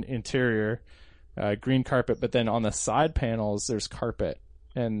 green interior, green carpet. But then on the side panels, there's carpet,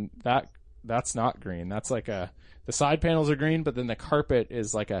 and that's not green. That's like the side panels are green, but then the carpet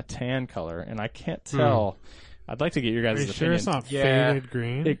is like a tan color, and I can't tell. I'd like to get your Are guys' you sure opinion. it's not Yeah. faded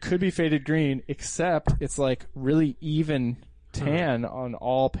green? It could be faded green, except it's like really even tan on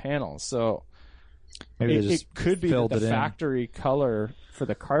all panels. So Maybe they just it could be that filled the it in. factory color for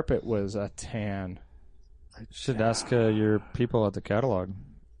the carpet was a tan. Should ask your people at the catalog.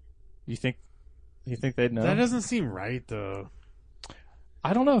 You think they'd know? That doesn't seem right though.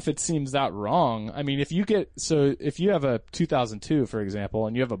 I don't know if it seems that wrong. I mean, if you have a 2002, for example,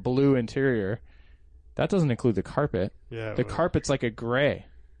 and you have a blue interior, that doesn't include the carpet. Yeah. The carpet's like a gray.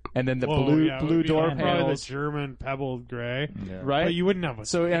 and then the Whoa, blue yeah, it blue would be door like probably panels, the German pebbled gray, right? But you wouldn't have a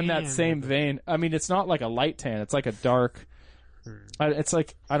So in that tan same with it. vein, I mean, it's not like a light tan; it's like a dark. It's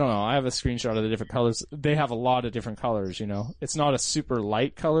like, I don't know. I have a screenshot of the different colors. They have a lot of different colors. You know, it's not a super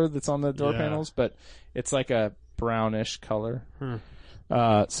light color that's on the door Yeah. panels, but it's like a brownish color.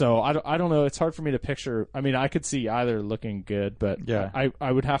 So I don't know. It's hard for me to picture. I mean, I could see either looking good, but Yeah.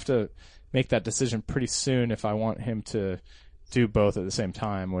 I would have to make that decision pretty soon if I want him to do both at the same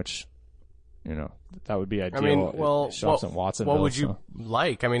time, which, you know, that would be ideal. I mean, well, It shops in Watsonville. what would you so.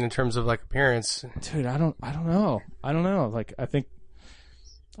 like? I mean, in terms of like appearance, Dude, I don't know. Like, I think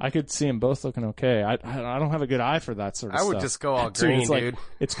I could see them both looking okay. I don't have a good eye for that sort of I stuff. would just go all Dude, green, it's like, dude.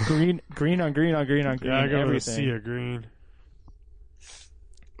 It's green on green on green on green. Yeah, I go to everything. sea of green.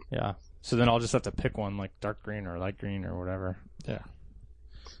 Yeah. So then I'll just have to pick one like dark green or light green or whatever. Yeah.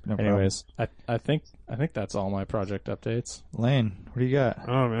 No problem. Anyways, I think that's all my project updates. Lane, what do you got?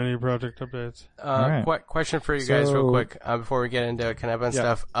 Oh, any project updates? right. Question for you guys, real So- quick, before we get into Canepa and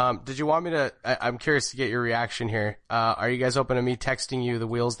stuff. Did you want me to? I'm curious to get your reaction here. Are you guys open to me texting you the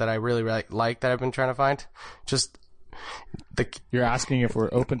wheels that I really like that I've been trying to find? Just the You're asking if we're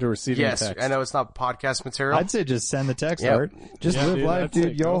open to receiving yes. text. I know it's not podcast material. I'd say just send the text, Yep. Art. Just Yeah, live dude, life, that's it.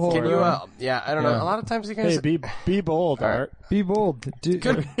 dude. Yo Go ho. for Can it. you? bro. Yeah, I don't know. Yeah. A lot of times you guys. Hey, be bold, Art. Be bold. Do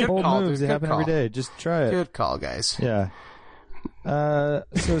Good bold call, moves. dude. They Good happen every call. day. Just try it. Good call, guys. Yeah.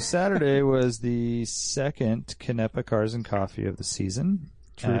 So Saturday was the second Canepa Cars and Coffee of the season.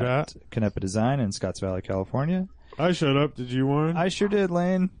 True at that. Canepa Design in Scotts Valley, California. I showed up. Did you want? I sure did,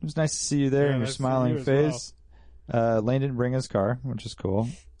 Lane. It was nice to see you there Yeah, and your nice to see smiling you as face. Lane didn't bring his car, which is cool.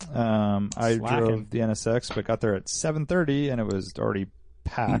 I Slacking. drove the NSX, but got there at 7:30 and it was already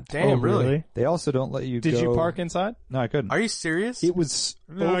packed. Damn, Oh, really? They also don't let you Did go. you park inside? No, I couldn't. Are you serious? It was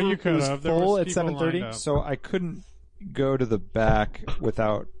No, you could It was have. There full was at people 7:30. lined up. So I couldn't go to the back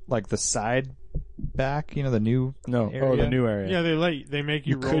without, like, the side back, you know, the new No. area. Oh, the new area. Yeah, they make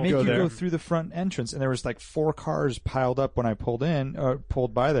you roll. They make go you there. go through the front entrance, and there was like 4 cars piled up when I pulled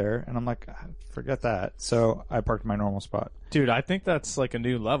by there, and I'm like, forget that. So I parked my normal spot. Dude, I think that's like a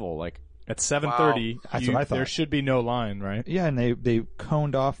new level. Like at 7:30, That's what I thought. there should be no line, right? Yeah, and they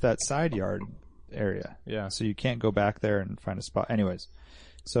coned off that side yard area, Yeah. so you can't go back there and find a spot. Anyways,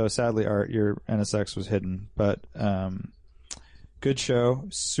 so sadly, your NSX was hidden, but good show,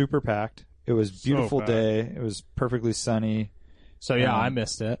 super packed. It was a beautiful packed. day. It was perfectly sunny. So yeah, Um, I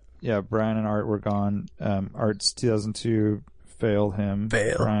missed it. Yeah, Brian and Art were gone. Art's 2002 failed him.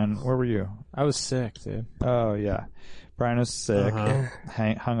 Fail. Brian, where were you? I was sick, dude. Oh yeah, Brian was sick, Uh-huh.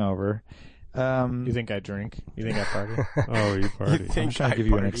 hungover. You think I drink? You think I party? Oh, you party. I'm trying to give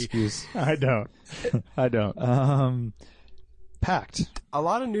you an excuse. I don't. I don't. Packed. a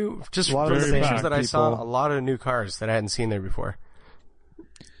lot of new, just A lot from of the the pictures same that I saw, people. a lot of new cars that I hadn't seen there before.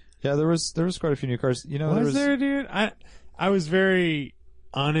 Yeah, there was quite a few new cars. You know, Was there, dude? I was very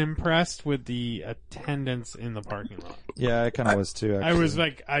unimpressed with the attendance in the parking lot. Yeah, I kind of was too. Actually. I was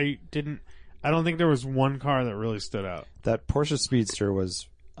like, I don't think there was one car that really stood out. That Porsche Speedster was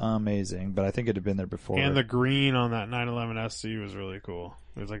amazing, but I think it had been there before. And the green on that 911 SC was really cool.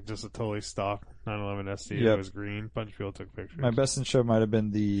 It was like just a totally stock 911 SC. Yep. It was green. Bunch of people took pictures. My best in show might have been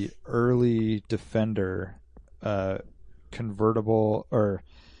the early Defender, convertible, or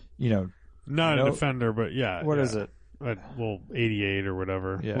Not no- a Defender, but yeah. what yeah. is it? Well, 88 or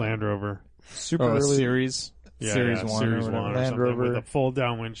whatever. Yeah. Land Rover. Super Oh, a early. series. Yeah, Series yeah, 1 Series or 1 or whatever. Land something Rover. with a fold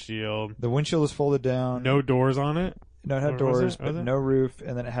down windshield. The windshield was folded down. No doors on it. No, it had Or was doors, it? but Was it? no roof,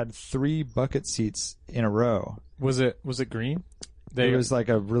 and then it had 3 bucket seats in a row. Was it green? It was like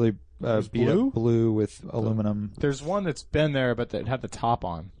a really was beat blue? up blue with aluminum. There's one that's been there, but that had the top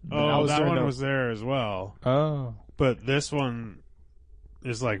on. Oh, that during one the- was there as well. Oh. But this one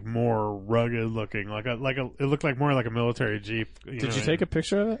is like more rugged looking. It looked like more like a military Jeep. Did you take a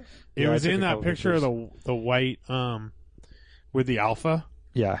picture of it? It Yeah, I was took in a that couple picture of the white with the Alpha.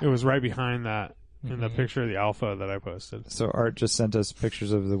 Yeah. It was right behind that in the Mhm. picture of the Alpha that I posted. So Art just sent us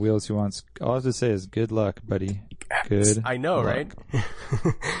pictures of the wheels he wants. All I have to say is good luck, buddy. Good. I know, luck. right?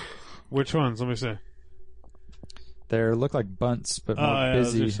 Which ones? Let me see. They look like bunts, but Oh, more yeah,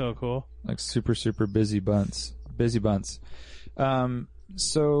 busy. those are so cool. Like super, super busy bunts. Busy bunts.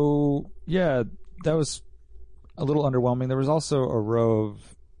 So yeah, that was a little underwhelming. There was also a row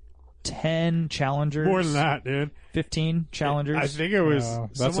of 10 challengers. More than that, dude. 15 challengers. I think it was. Wow,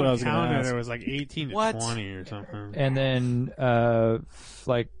 that's someone what I was gonna counted. ask. It was like 18 to What? 20 or something. And then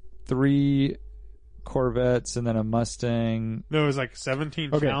like 3 Corvettes and then a Mustang. No, it was like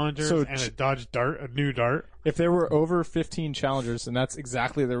 17 Okay, Challengers so and a Dodge Dart, a new Dart. If there were over 15 Challengers, and that's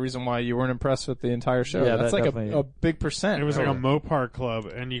exactly the reason why you weren't impressed with the entire show. Yeah, that's that like definitely- a big percent. It was like a Mopar club,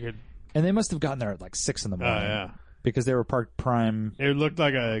 and you could. And they must have gotten there at like 6 in the morning. Yeah. Because they were parked prime. It looked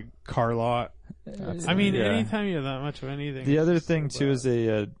like a car lot. I mean, Yeah. anytime you have that much of anything. The other it's thing so too bad. is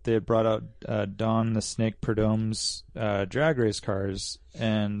they had brought out Don the Snake Perdome's drag race cars,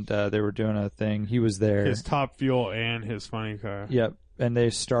 and they were doing a thing. He was there. his Top Fuel and his funny car. Yep, and they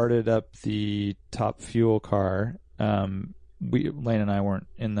started up the Top Fuel car. Lane and I weren't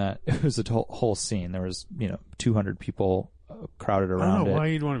in that. It was a whole scene. There was 200 people crowded I around don't know it. why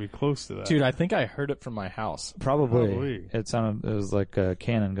you'd want to be close to that. Dude, I think I heard it from my house. Probably. It was like a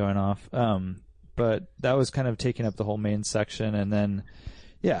cannon going off. But that was kind of taking up the whole main section. And then,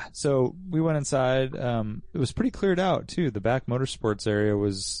 yeah, so we went inside. It was pretty cleared out too. The back motorsports area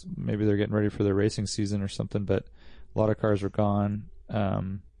was, maybe they're getting ready for their racing season or something, but a lot of cars were gone.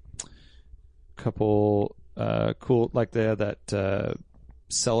 Couple, cool, like they had that,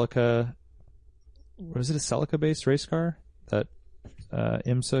 Celica, was it a Celica based race car? That,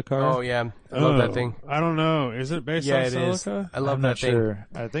 IMSA car? Oh yeah, I love that thing. I don't know. Is it based Yeah, on it is. Celica? I love I'm that not thing. sure.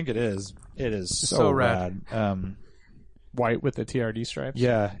 I think it is. It is so, So rad. White with the TRD stripes.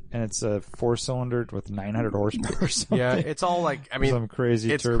 Yeah, and it's a 4-cylinder with 900 horsepower or something. Yeah, it's all like, I mean, some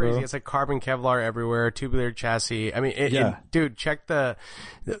crazy it's turbo. crazy. It's like carbon Kevlar everywhere, tubular chassis. I mean, dude, check the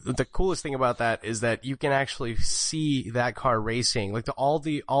coolest thing about that is that you can actually see that car racing. Like all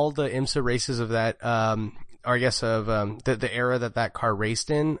the IMSA races of that, or I guess of the era that car raced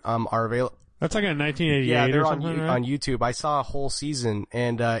in, are available. That's like a 1988 Yeah, they're or on something, right? on YouTube. I saw a whole season,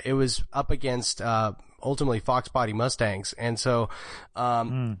 and it was up against ultimately Fox Body Mustangs, and so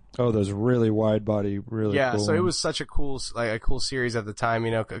Oh, those really wide body, really yeah. cool So it ones. was such a cool series at the time,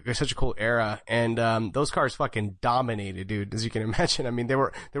 such a cool era, and those cars fucking dominated, dude. As you can imagine, I mean, they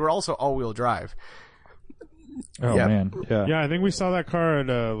were also all wheel drive. Oh yeah. man, yeah. Yeah, I think we saw that car at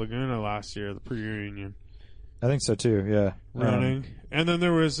Laguna last year, the pre-reunion. I think so too. Yeah, Running. And then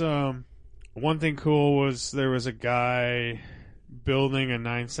there was one thing cool was there was a guy building a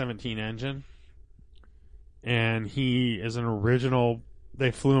 917 engine, and he is an original.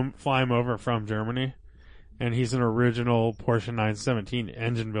 They fly him over from Germany, and he's an original Porsche 917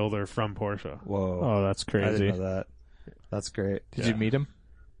 engine builder from Porsche. Whoa, Oh, that's I crazy. didn't know that. That's great. Did you meet him?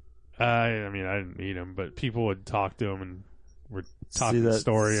 I mean, I didn't meet him, but people would talk to him and were talking see that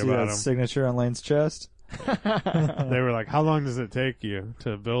story see about that him. signature on Lane's chest. They were like, "How long does it take you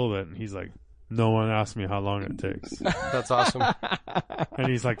to build it?" And he's like, "No one asked me how long it takes." That's awesome. And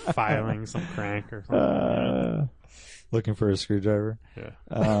he's like filing some crank or something. Looking for a screwdriver. Yeah.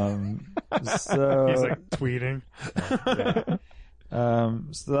 So He's like tweeting.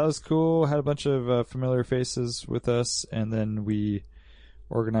 So that was cool. Had a bunch of familiar faces with us, and then we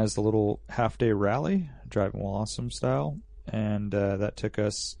organized a little half-day rally, driving Well Awesome style, and that took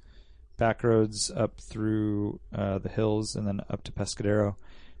us back roads up through the hills and then up to Pescadero.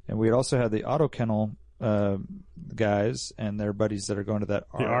 And we had also had the Auto Kennel guys and their buddies that are going to that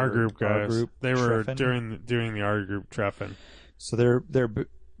The R group guys. They were Treffen. doing the R group Treffen. So they're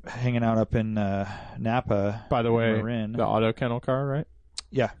hanging out up in Napa. By the way, Marin. the auto kennel car, right?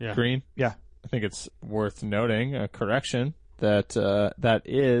 Yeah. Yeah. Green. Yeah. I think it's worth noting a correction that that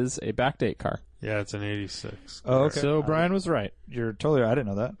is a backdate car. Yeah, it's an 86. Oh, okay. So Brian was right. You're totally right. I didn't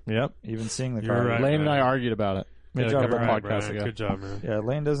know that. Yep. Even seeing the You're car. right. Lane and I argued about it. Good a job, couple Brian. podcasts Brian. ago. Good job, man. Yeah,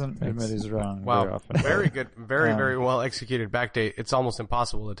 Lane doesn't admit he's wrong very Wow, often. very good, very well executed backdate. It's almost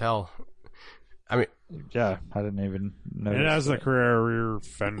impossible to tell. I mean, Yeah, I didn't even notice. It has the Carrera rear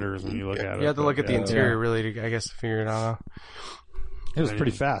fenders when you look at it. you have to look at the Yeah. interior really to, I guess, to figure it out. It was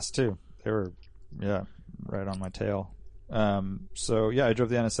pretty fast too. They were, right on my tail. So yeah, I drove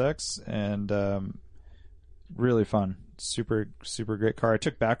the NSX and really fun, super great car. I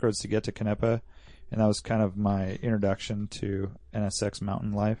took back roads to get to Canepa, and that was kind of my introduction to NSX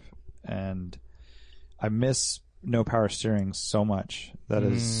mountain life. And I miss no power steering so much. That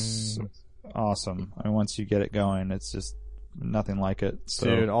is awesome. I mean, once you get it going, it's just nothing like it. So,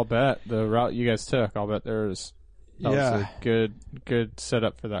 Dude, I'll bet the route you guys took, that was a good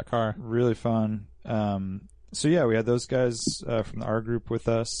setup for that car. really fun. So yeah, we had those guys from the R group with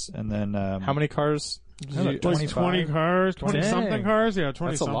us, and then How many cars? did you- Like 20 cars, 20 something Dang. cars. Yeah,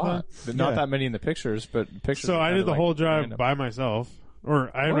 20 That's a something. lot. But not Yeah. that many in the pictures, but pictures. So are I kinda did the like whole drive random. by myself,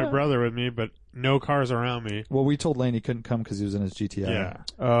 or I had my What? brother with me, but no cars around me. well, we told Lane he couldn't come because he was in his GTI. Yeah.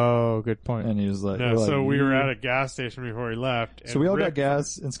 Oh, good point. And he was like, No, we're so like, we were "You-" at a gas station before he left. So and we all got Rick,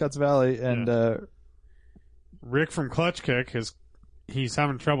 gas in Scotts Valley, and Rick from Clutch Kick he's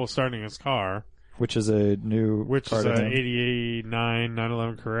having trouble starting his car, which is a new which car is to a him. 89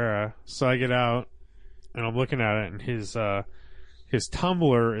 911 Carrera. So I get out and I'm looking at it, and his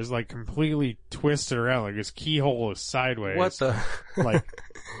tumbler is like completely twisted around, like his keyhole is sideways. What the?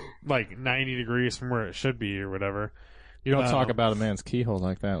 like 90 degrees from where it should be or whatever. You don't talk about a man's keyhole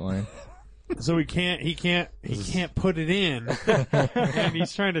like that, Lane. So he can't put it in, and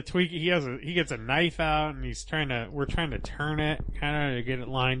he's trying to tweak it. He gets a knife out, and we're trying to turn it kind of to get it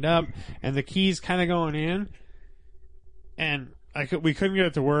lined up, and the key's kind of going in, and we couldn't get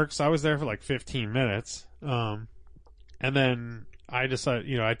it to work, so I was there for like 15 minutes, and then I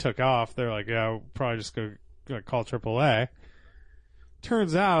decided, I took off. They're like, yeah, we'll probably just go call AAA.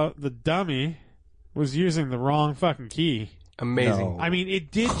 Turns out the dummy was using the wrong fucking key. Amazing. No. I mean,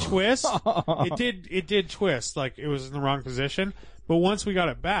 it did twist. It did twist, like it was in the wrong position. But once we got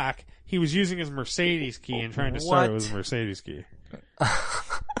it back, he was using his Mercedes key and trying to start it with his Mercedes key.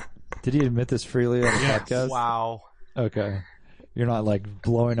 Did he admit this freely on the podcast? Wow. Okay. You're not like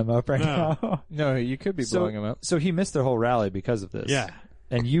blowing him up right now. No, you could be blowing him up. So he missed the whole rally because of this. Yeah.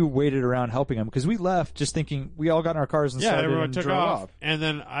 And you waited around helping him because we left just thinking we all got in our cars and started everyone and took drove off. And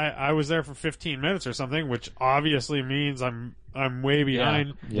then I was there for 15 minutes or something, which obviously means I'm way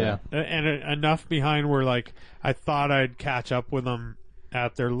behind. Yeah. And enough behind where like I thought I'd catch up with them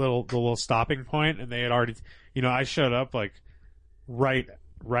at the little stopping point, and they had already, I showed up like right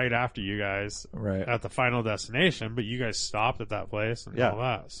after you guys Right. at the final destination, but you guys stopped at that place and all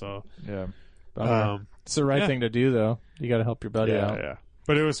that. So Yeah. It's the right thing to do, though. You got to help your buddy out. yeah.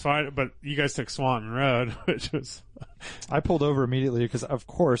 But it was fine. But you guys took Swanton Road, which was I pulled over immediately because, of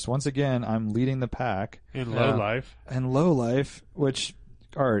course, once again, I'm leading the pack. in low life. And low life, which,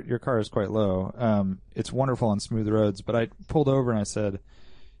 Art, your car is quite low. It's wonderful on smooth roads, but I pulled over and I said,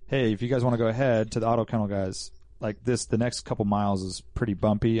 hey, if you guys want to go ahead to the Auto Kennel guys, like the next couple miles is pretty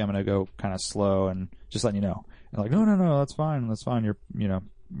bumpy. I'm going to go kind of slow and just letting you know. And like, no, that's fine. You're,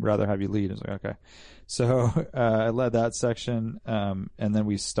 rather have you lead. I was like, okay. So, I led that section, and then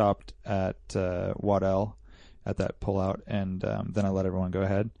we stopped at, Waddell at that pullout, and, then I let everyone go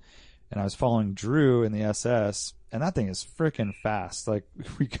ahead. And I was following Drew in the SS, and that thing is freaking fast. Like,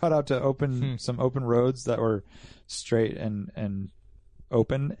 we got out to some open roads that were straight and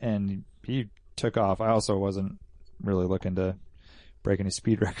open, and he took off. I also wasn't really looking to break any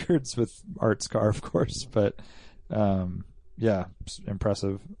speed records with Art's car, of course, but, yeah,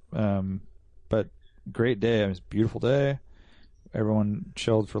 impressive. But great day. It was a beautiful day. Everyone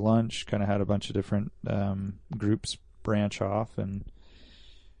chilled for lunch, kind of had a bunch of different, groups branch off, and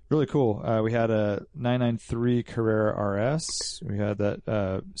really cool. We had a 993 Carrera RS. We had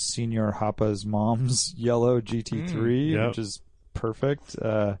that, Senior Hoppa's mom's yellow GT3, which is perfect.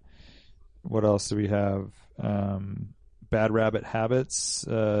 What else do we have? Bad Rabbit Habits,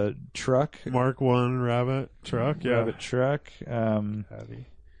 truck. Mark 1 Rabbit truck. Yeah. Rabbit truck. Heavy.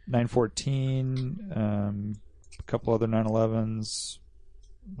 914, a couple other 911s,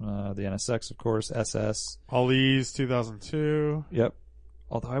 the NSX, of course, SS. Ollie's 2002. Yep.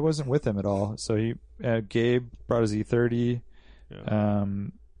 Although I wasn't with him at all. So Gabe brought his E30. Yeah.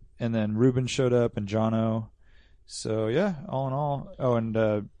 And then Ruben showed up and Jono. So yeah, all in all. Oh, and,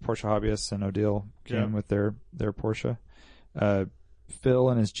 Porsche Hobbyists and Odile came with their Porsche. Phil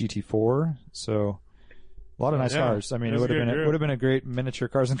and his GT4. So a lot of nice cars. I mean, it would have been a great miniature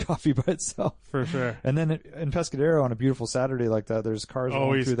cars and coffee by itself. For sure. And then in Pescadero on a beautiful Saturday like that, there's cars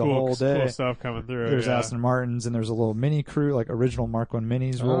rolling through the whole day. Cool stuff coming through. There's Aston Martins, and there's a little mini crew, like original Mark 1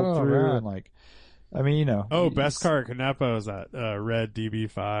 minis rolled through. Right. And like, I mean, best car at Canepa is that red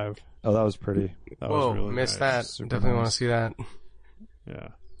DB5. Oh, that was pretty. That Whoa, was really missed nice. that. Super Definitely want nice. to see that. Yeah.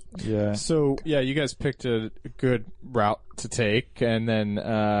 Yeah. So, yeah, you guys picked a good route to take, and then,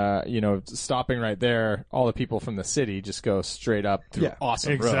 stopping right there, all the people from the city just go straight up through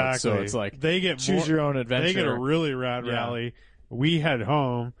awesome roads. Exactly. So it's like, they get choose your own adventure. They get a really rad rally. We head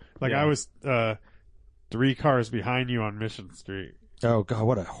home. Like I was 3 cars behind you on Mission Street. Oh god,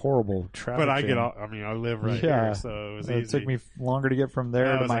 what a horrible traffic. But I jam. get all, I live right here, so it was easy. It took me longer to get from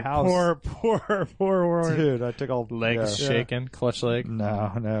there to my like, house. Poor Warren. Dude, I took all legs shaking, clutch leg.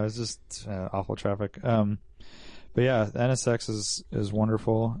 No, it's just awful traffic. But yeah, the NSX is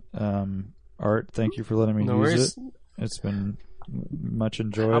wonderful. Art, thank you for letting me use it. It's been much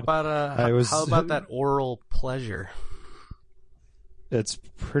enjoyed. How about that oral pleasure? It's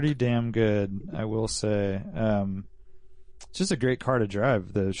pretty damn good, I will say. It's just a great car to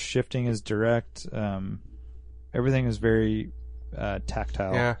drive. The shifting is direct. Everything is very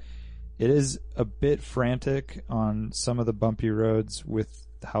tactile. Yeah. It is a bit frantic on some of the bumpy roads with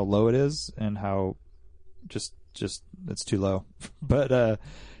how low it is and how just it's too low. But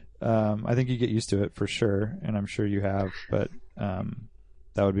I think you get used to it for sure, and I'm sure you have. But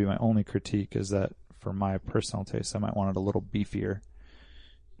that would be my only critique, is that for my personal taste, I might want it a little beefier.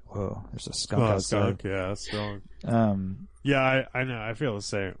 Whoa, there's a skunk outside. Skunk, yeah, skunk. Yeah, I know. I feel the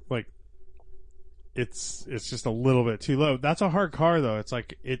same. Like, it's just a little bit too low. That's a hard car, though. It's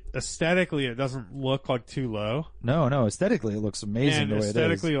like, aesthetically, it doesn't look like too low. No, aesthetically, it looks amazing And the way it is.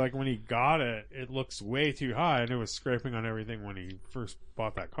 aesthetically, like, when he got it, it looks way too high, and it was scraping on everything when he first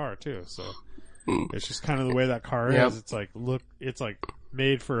bought that car, too. So, it's just kind of the way that car is. It's like, it's like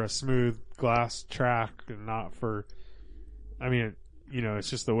made for a smooth glass track and not for, I mean, you know, it's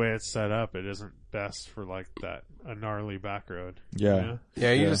just the way it's set up. It isn't best for like a gnarly back road. Yeah. You know?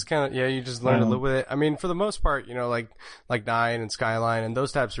 Yeah, you just kind of, you just learn to live with it. I mean, for the most part, you know, like 9 and Skyline and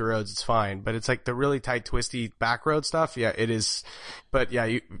those types of roads, it's fine. But it's like the really tight, twisty back road stuff. Yeah, it is. But yeah,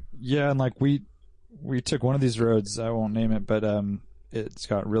 and like we took one of these roads, I won't name it, but it's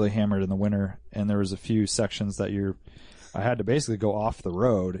got really hammered in the winter, and there was a few sections that I had to basically go off the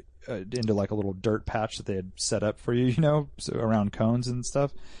road into like a little dirt patch that they had set up for you, you know, so around cones and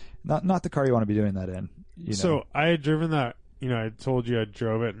stuff. Not the car you want to be doing that in. You know? So I had driven that, you know, I told you I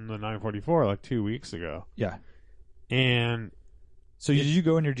drove it in the 944 like 2 weeks ago. Yeah. And so did you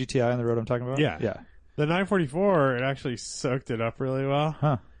go in your GTI on the road I'm talking about? Yeah. Yeah. The 944, it actually soaked it up really well.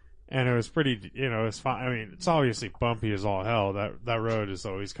 Huh. And it was pretty, you know, it was fine. I mean, it's obviously bumpy as all hell. That road is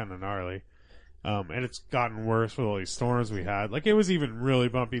always kind of gnarly. And it's gotten worse with all these storms we had. Like, it was even really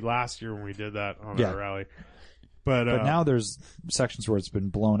bumpy last year when we did that on our rally. But now there's sections where it's been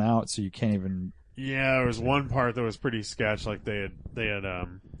blown out, so you can't even. Yeah, there was one part that was pretty sketch. Like they had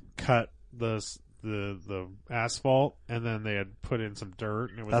cut the asphalt, and then they had put in some dirt,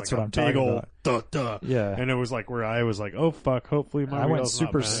 and it was That's like what a I'm big talking old duh. Yeah. And it was like where I was like, oh fuck, hopefully my I went wheel's not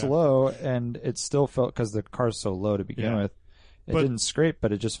super bad. slow, and it still felt, because the car's so low to begin with, it didn't scrape,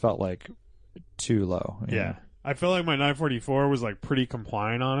 but it just felt like too low. Yeah. know? I feel like my 944 was like pretty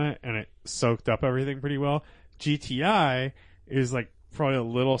compliant on it, and it soaked up everything pretty well. GTI is like probably a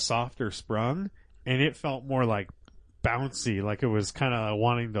little softer sprung, and it felt more like bouncy, like it was kind of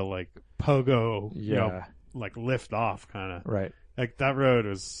wanting to like pogo, you know, like lift off kind of. Right. Like that road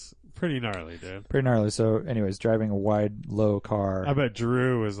was pretty gnarly, dude. Pretty gnarly. So anyways, driving a wide, low car. I bet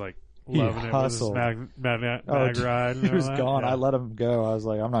Drew was like loving it with his mag ride. And he was all that. gone. Yeah. I let him go. I was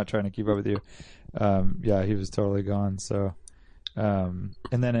like, I'm not trying to keep up with you. Yeah, he was totally gone. So, and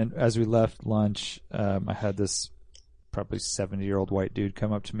then as we left lunch, I had this probably 70-year-old white dude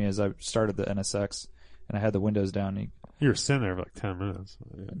come up to me as I started the NSX, and I had the windows down. You were sitting there for like 10 minutes.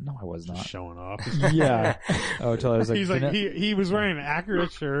 Yeah. No, I was Just not. showing off. Yeah. Oh, until I was like, He's like, he was wearing an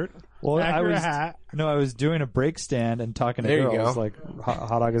Acura shirt, Acura hat. No, I was doing a brake stand and talking to There you girls, go. like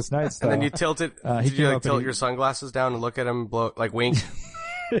Hot August Night style. and then you tilted. he Did you came like up and tilt he- your sunglasses down and look at him, blow like wink?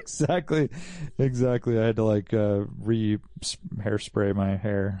 Exactly. I had to like hairspray my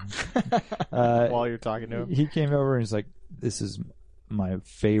hair. While you're talking to him. He came over and he's like, "This is my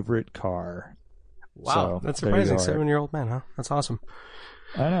favorite car." Wow, So, that's there you surprising. go, Art. 7-year-old man, huh? That's awesome.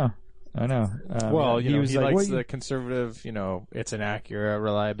 I know. Well, he you know, was he like, likes "What the conservative, you know, it's an Acura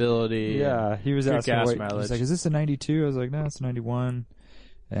reliability. Yeah, he was good asking. gas He's mileage. like, "Is this a '92?" I was like, "No, it's a '91."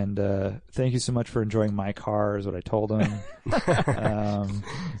 And thank you so much for enjoying my car, is what I told him.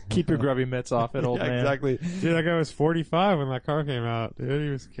 Keep your grubby mitts off it, old yeah, man. exactly. Dude, that guy was 45 when that car came out. Dude, he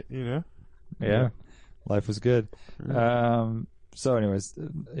was, you know. Yeah, life was good. So, anyways,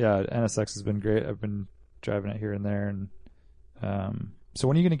 yeah, NSX has been great. I've been driving it here and there, and so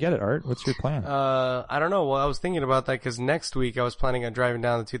when are you going to get it, Art? What's your plan? I don't know. Well, I was thinking about that because next week I was planning on driving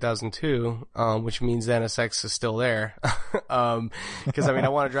down to 2002, which means the NSX is still there. Because I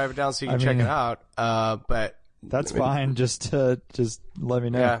want to drive it down so you can check it out. But that's fine. Just let me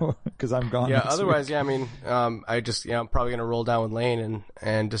know because I'm gone. yeah. next Otherwise, week. I'm probably gonna roll down with Lane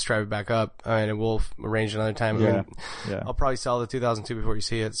and just drive it back up, and we'll arrange another time. Yeah. I'll probably sell the 2002 before you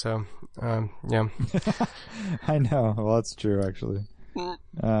see it. So, yeah. I know. Well, that's true, actually. No,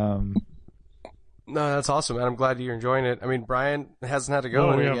 that's awesome, man. I'm glad you're enjoying it. Brian hasn't had to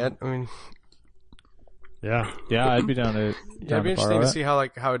go in it yet. Yeah. Yeah, I'd be down to. It'd be borrow interesting to it. see how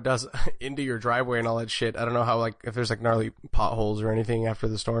it does into your driveway and all that shit. I don't know how if there's gnarly potholes or anything after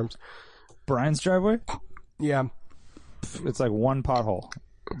the storms. Brian's driveway? Yeah. It's like one pothole.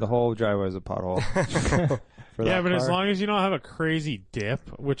 The whole driveway is a pothole. For Yeah, that but as car. long as you don't have a crazy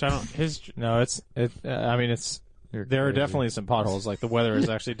dip, which I don't. No, You're there are crazy. definitely some potholes. Like the weather has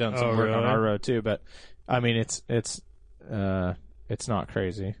actually done some work on really? our road too. But it's not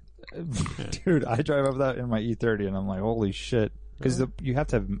crazy. Dude, I drive up that in my E30 and I'm like, holy shit. Because you have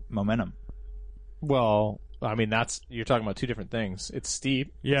to have momentum. Well, I mean, you're talking about two different things. It's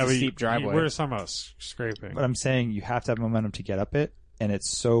steep. Yeah, it's a but steep driveway. we're just talking about scraping. But I'm saying you have to have momentum to get up it, and it's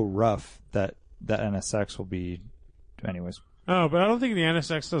so rough that NSX will be, anyways. Oh, but I don't think the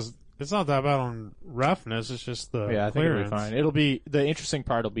NSX does. It's not that bad on roughness. It's just the I think it'll be fine. It'll be the interesting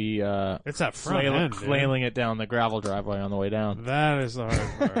part. Will be it's that front end, flailing it down the gravel driveway on the way down. That is the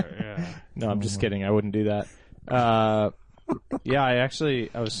hard part. Yeah. No, I'm just kidding. I wouldn't do that. Yeah, I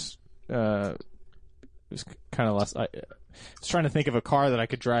was kind of less. I was trying to think of a car that I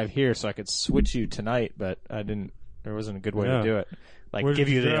could drive here so I could switch you tonight, but I didn't. There wasn't a good way to do it. Like What did give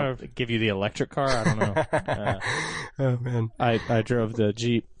you you the electric car. I don't know. Oh man. I drove the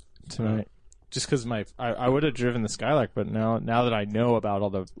Jeep tonight just because I would have driven the Skylark, but now that I know about all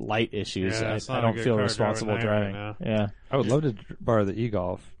the light issues, Yeah, it's I not a don't good feel car responsible driving driving. right Yeah, I would love to borrow the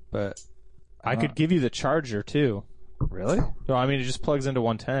e-Golf, but I could give you the charger too. really? No, I mean it just plugs into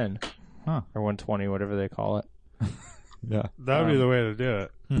 110 Huh. or 120, whatever they call it. Yeah. That would be the way to do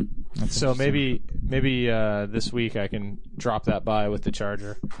it. That's So interesting. maybe this week I can drop that by with the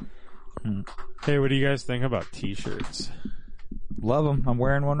charger. Hey, what do you guys think about T-shirts? Love them. I'm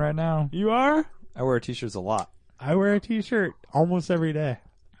wearing one right now. You are? I wear T-shirts a lot. I wear a T-shirt almost every day.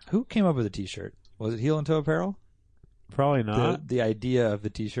 Who came up with a T-shirt? Was it Heel and Toe Apparel? Probably not. The idea of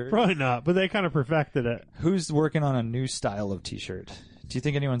the T-shirt? Probably not, but they kind of perfected it. Who's working on a new style of T-shirt? Do you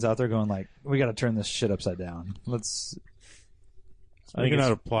think anyone's out there going like, we got to turn this shit upside down? Let's... I think Making it's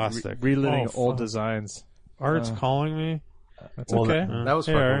out of plastic. reliving Oh, old fuck. designs. Art's calling me. That's Well, okay. that was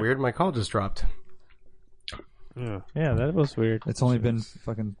Hey, fucking Art. weird. My call just dropped. Yeah. Yeah, that was weird. It's only been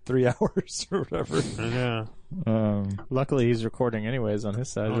fucking 3 hours or whatever. Yeah. Luckily, he's recording anyways on his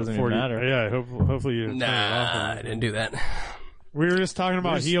side. It doesn't 40 even matter. Yeah, hopefully you didn't turn it off. Nah, I didn't do that. We were just talking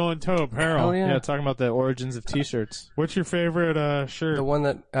about heel and toe apparel. Oh, yeah. Yeah, talking about the origins of T-shirts. What's your favorite shirt? The one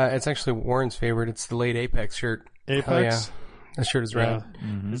that it's actually Warren's favorite. It's the late Apex shirt. Apex? Oh, yeah. That shirt is rad.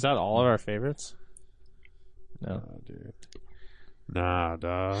 Is that all of our favorites? No. Oh, dude. Nah,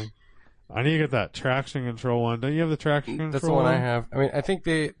 dog. I need to get that traction control one. Don't you have the traction control? That's the one I have. I mean, I think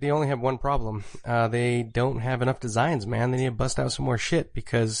they only have one problem. They don't have enough designs, man. They need to bust out some more shit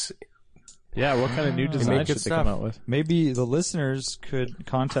because Yeah, what kind of new make design good should they come stuff. out with? Maybe the listeners could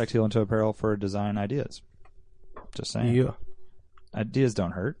contact Heel and Toe Apparel for design ideas. Just saying. Ideas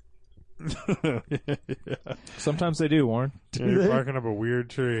don't hurt. Sometimes they do, Warren. Yeah, you're barking up a weird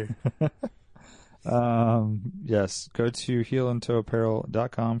tree. Yes, go to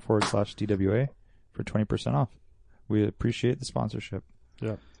heelandtoeapparel.com/DWA for 20% off. We appreciate the sponsorship.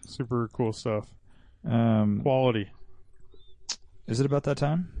 Yeah. Super cool stuff. Um, Quality. is it about that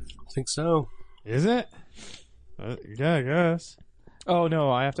time? I think so. Is it? Yeah, I guess. Oh,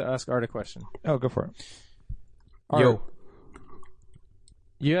 no, I have to ask Art a question. Oh, go for it. Yo.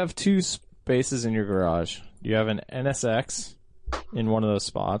 You have two spaces in your garage. You have an NSX in one of those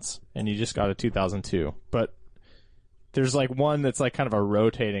spots, and you just got a 2002. But there's like one that's like kind of a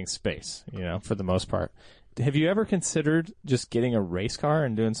rotating space, you know, for the most part. Have you ever considered just getting a race car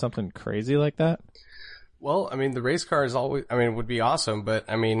and doing something crazy like that? Well, I mean, the race car is always, I mean, it would be awesome, but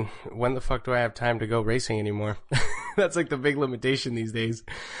I mean, when the fuck do I have time to go racing anymore? That's like the big limitation these days.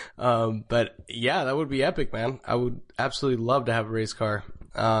 But yeah, that would be epic, man. I would absolutely love to have a race car.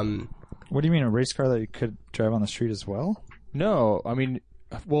 What do you mean, a race car that you could drive on the street as well? No, I mean,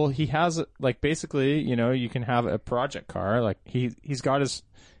 well, he has like basically, you know, you can have a project car. Like he's got his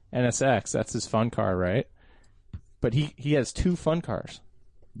NSX. That's his fun car, right? But he has two fun cars.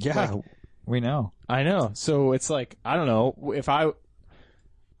 Yeah, we know. I know. So it's like, I don't know, if I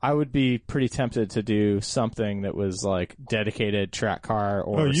would be pretty tempted to do something that was like dedicated track car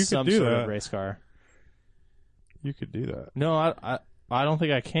or you could some do sort that. of race car. You could do that. No, I don't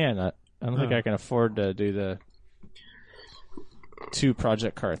think I can. I don't think I can afford to do the two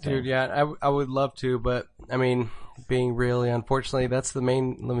project car thing. Dude, yeah, I would love to, but I mean, being really, unfortunately, that's the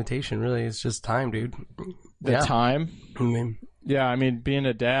main limitation, really. It's just time, dude. The time. I mean, Yeah, I mean, being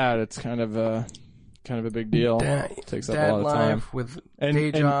a dad, it's kind of a big deal. Takes up a dad lot of time. life with And- day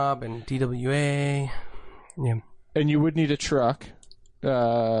and- job and DWA. Yeah. And you would need a truck,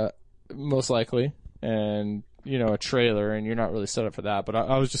 most likely, and you know, a trailer, and you're not really set up for that. But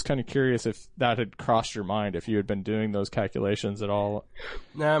I was just kind of curious if that had crossed your mind, if you had been doing those calculations at all.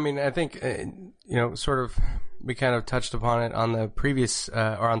 No, I mean, I think, you know, sort of, we kind of touched upon it on the previous,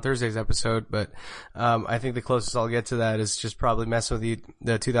 or on Thursday's episode, but, I think the closest I'll get to that is just probably messing with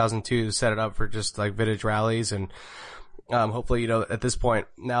the 2002 to set it up for just like vintage rallies. And, hopefully, you know, at this point,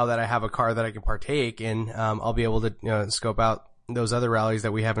 now that I have a car that I can partake in, I'll be able to, you know, scope out those other rallies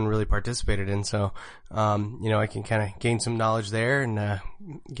that we haven't really participated in. So, you know, I can kind of gain some knowledge there and,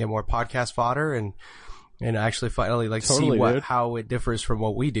 get more podcast fodder and, And actually finally Totally, see dude. how it differs from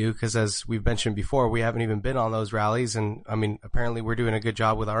what we do, because as we've mentioned before, we haven't even been on those rallies, and I mean, apparently we're doing a good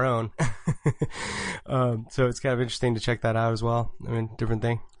job with our own. So it's kind of interesting to check that out as well. I mean, different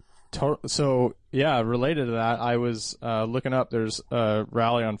thing. So yeah, related to that, I was looking up. There's a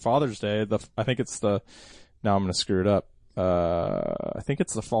rally on Father's Day. I think it's the. Now I'm going to screw it up. I think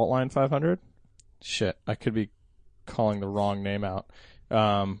it's the Fault Line 500. Shit, I could be calling the wrong name out.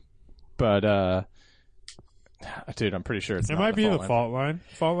 But dude, I'm pretty sure it's. It not might be the Line. Fault Line.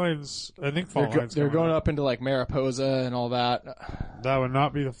 Fault Line's. I think Fault Line's. They're going up into like Mariposa and all that. That would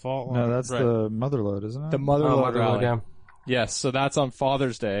not be the Fault Line. No, that's Right. the Motherload, isn't it? The Motherload rally. Yeah. Yes, so that's on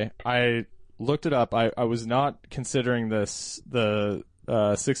Father's Day. I looked it up. I was not considering the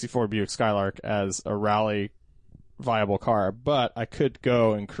 64 Buick Skylark as a rally viable car, but I could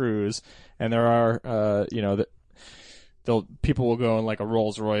go and cruise. And there are, people will go in like a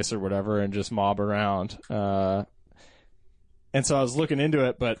Rolls Royce or whatever and just mob around. And so I was looking into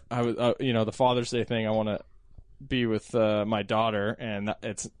it, but I was, the Father's Day thing, I want to be with my daughter, and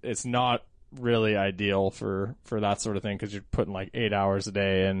it's not really ideal for that sort of thing, because you're putting like 8 hours a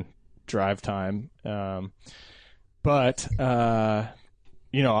day in drive time. But I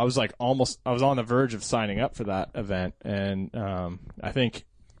was like I was on the verge of signing up for that event, and I think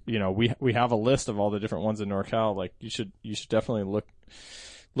we have a list of all the different ones in NorCal. Like you should definitely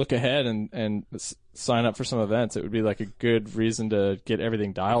look ahead and sign up for some events. It would be like a good reason to get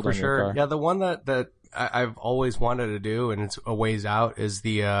everything dialed For on your sure. car. Yeah, the one that I've always wanted to do, and it's a ways out, is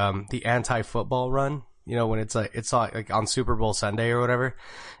the anti-football run. When it's like on Super Bowl Sunday or whatever,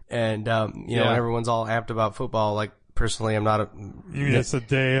 and when everyone's all amped about football. Like personally, I'm not a. You mean it's the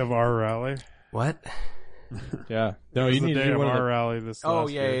day of our rally? What? Yeah. No, It's you the need to day do of one of our the. rally this Oh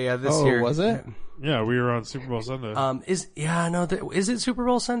last yeah, year. yeah. This Oh, year was it? Yeah, we were on Super Bowl Sunday. Is it Super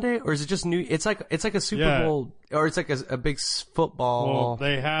Bowl Sunday, or is it just new? It's like a Super Yeah. Bowl, or it's like a big football. Well,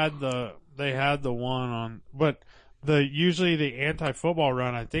 they had the one on, but usually the anti-football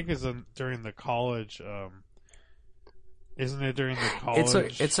run, I think, is during the college. Isn't it during the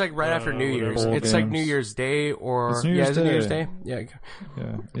college? It's like right after New whatever. Year's. Bowl It's like games. New Year's Day, or It's New Year's is it New Day. Year's Day? Yeah,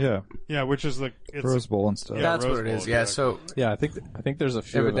 Yeah. Yeah, which is like it's Rose Bowl and stuff. Yeah, that's Rose what it is. Bowl, Yeah, exactly. so Yeah, I think there's a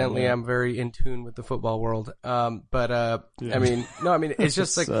few. evidently of them, I'm very in tune with the football world. I mean, it's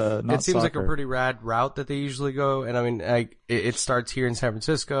just like, It's, not it seems like a soccer. pretty rad route that they usually go. And I mean, it starts here in San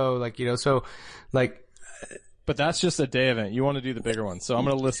Francisco, so like, But that's just a day event. You want to do the bigger ones. So I'm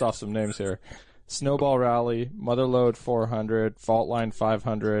going to list off some names here. Snowball Rally, Motherload 400, Fault Line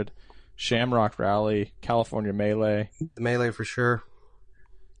 500, Shamrock Rally, California Melee. the Melee for sure.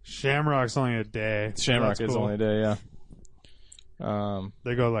 Shamrock's only a day. Shamrock That's is cool. only a day, yeah.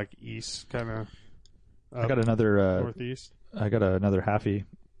 They go like east, kind of. I got another. Northeast. I got another halfie.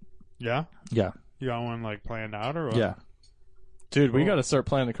 Yeah, Yeah. you got one like planned out or what? Yeah. Dude, we Cool. got to start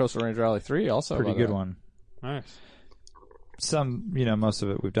planning the Coastal Range Rally 3 also. Pretty by good then. one. Nice. Some, most of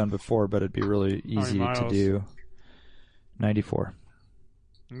it we've done before, but it'd be really easy to miles? do. 94.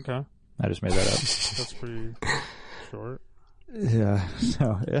 Okay, I just made that up. that's pretty short. Yeah.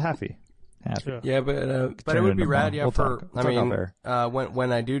 So, halfie. Halfie. Yeah. Yeah, but it Turn would it be into rad. more. Yeah, We'll for talk off air.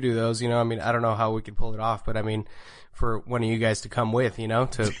 when I do those, I mean, I don't know how we could pull it off, but I mean, for one of you guys to come with,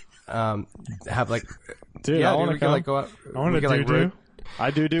 to have like, Dude, yeah, I want we to could come. like go out. I want we to could, do. I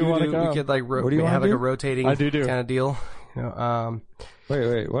do want to come. We could like What do you wanna have like do? a rotating I do. kind of deal.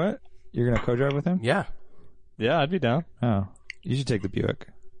 Wait, what? You're going to co-drive with him? Yeah. Yeah, I'd be down. Oh. You should take the Buick.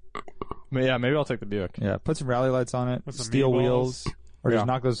 Yeah, maybe I'll take the Buick. Yeah, put some rally lights on it, With some steel meatballs. wheels, or Yeah. just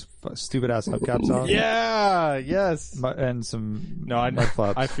knock those stupid-ass hubcaps off. Yeah, yes. And some No, mud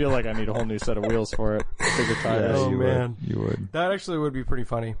flaps. I feel like I need a whole new set of wheels for it. Bigger Yeah, tires. Oh, you man. Would. You would. That actually would be pretty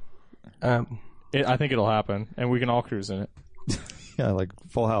funny. I think it'll happen, and we can all cruise in it. Yeah, like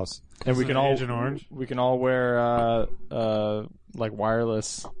full house. And we Isn't can it all Agent Orange? we can all wear like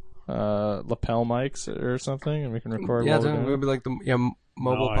wireless lapel mics or something, and we can record. Yeah, while we're then it doing would be like the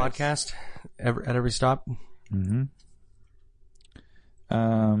mobile Nice. podcast at every stop. Mm-hmm.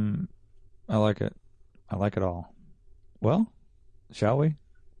 I like it. I like it all. Well, shall we?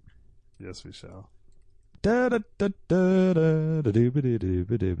 Yes, we shall.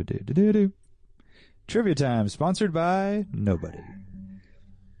 Trivia time, sponsored by nobody.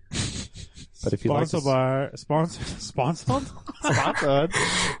 But if you like Sponsored to, by sponsored. Sponsored.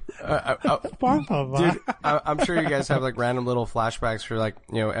 Sponsored by. Dude, I'm sure you guys have like random little flashbacks for like,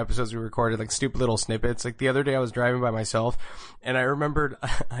 episodes we recorded, like stupid little snippets. Like the other day I was driving by myself and I remembered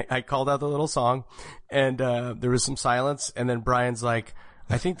I called out the little song and there was some silence and then Brian's like,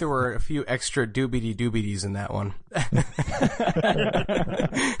 I think there were a few extra doobity-doobities in that one. I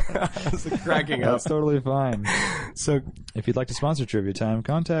was cracking up. That's totally fine. So, If you'd like to sponsor Trivia Time,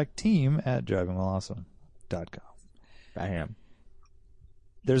 contact team@drivingwhilawesome.com. Bam.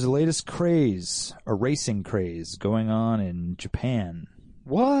 There's a latest craze, a racing craze, going on in Japan.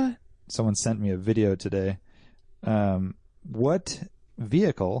 What? Someone sent me a video today. What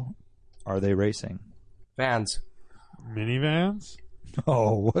vehicle are they racing? Vans. Minivans?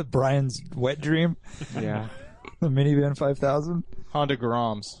 Oh, what? Brian's wet dream? Yeah. The minivan 5000? Honda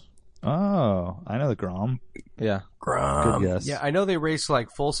Groms. Oh, I know the Grom. Yeah. Good guess. Yeah, I know they race like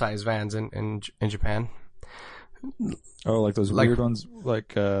full-size vans in Japan. Oh, like those Like- weird ones?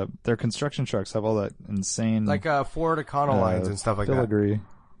 Like, their construction trucks have all that insane... Like Ford Econolines and stuff like that. filigree.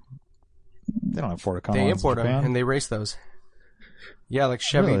 They don't have Ford Econolines They import in them Japan. and they race those. Yeah, like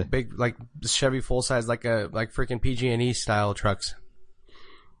Chevy, Really? big, like Chevy full-size, like freaking PG&E style trucks.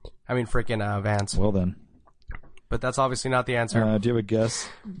 I mean, freaking Vans. Well then. But that's obviously not the answer. Do you have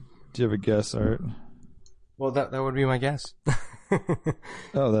a guess? Art? Well, that would be my guess.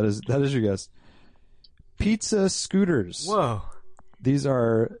 Oh, that is your guess. Pizza scooters. Whoa. These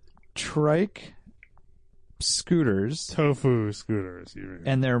are trike scooters, Tofu scooters. You mean.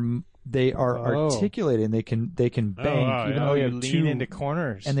 and they are articulating. They can bank wow, even yeah. though You you're lean too, into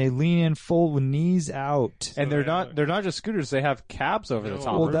corners. and they lean in full with knees out. And they're not just scooters, they have cabs over the No.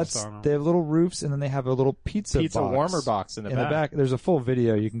 top. Well, roofs that's on 'em. they have little roofs, and then they have a little pizza box warmer box in the back. There's a full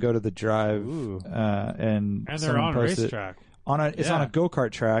video. You can go to the drive, Ooh. and And they're someone on a posted it. racetrack. It's on a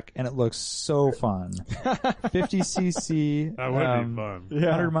go-kart track, and it looks so fun. 50 cc. That would be fun.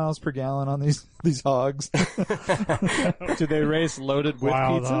 100 miles per gallon on these hogs. Do they race loaded with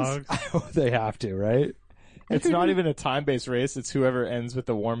Wild pizzas? hogs. They have to, right? It's not even a time-based race. It's whoever ends with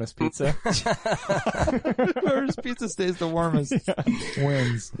the warmest pizza. Whoever's pizza stays the warmest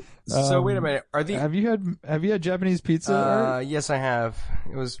wins. So wait a minute. Are the Have you had Japanese pizza? Art? yes, I have.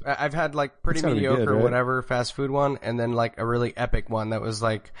 I've had like pretty It's gotta be mediocre, good, right? whatever, fast food one, and then like a really epic one that was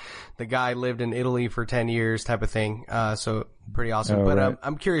like the guy lived in Italy for 10 years type of thing. So pretty awesome. Oh, But right.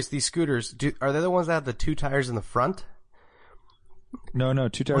 I'm curious, these scooters, are they the ones that have the 2 tires in the front? No,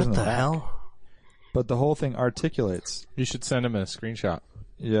 2 tires in What the the back. hell? But the whole thing articulates. You should send him a screenshot.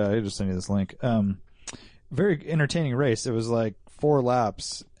 Yeah, I just sent you this link. Very entertaining race. It was like 4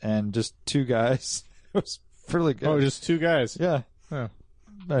 laps and just 2 guys. It was really good. Oh, just 2 guys. yeah. Oh,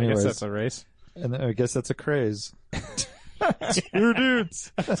 I Anyways, guess that's a race. and I guess that's a craze. 2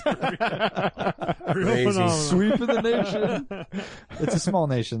 dudes. Crazy. Sweep of the nation. It's a small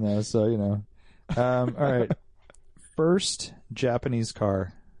nation though, so you know. All right. First Japanese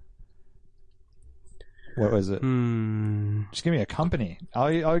car. What was it? Just give me a company.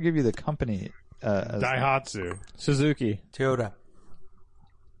 I'll give you the company. As Daihatsu. Suzuki. Toyota.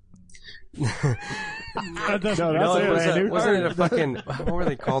 That doesn't No, make it was sense. wasn't it a fucking, what were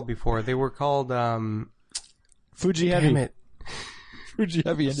they called before? They were called, Fuji damn Heavy. it. Fuji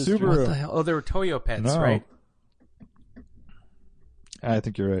Heavy Industries. What the hell? Oh, they were Toyo Pets, No. right? I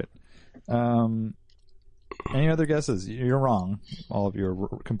think you're right. Any other guesses? You're wrong. All of you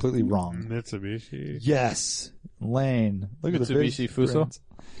are completely wrong. Mitsubishi. Yes, Lane. Look at the big Mitsubishi Fuso? brands.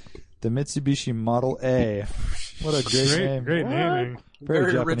 The Mitsubishi Model A. What a great name. Great naming.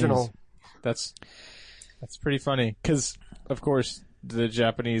 Very Japanese. original. That's pretty funny because, of course, the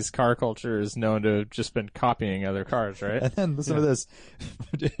Japanese car culture is known to have just been copying other cars, right? And then listen to this.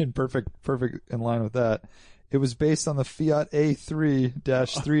 In perfect in line with that. It was based on the Fiat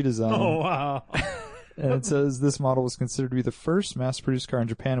A3-3 design. Oh, wow. And it says this model was considered to be the first mass-produced car in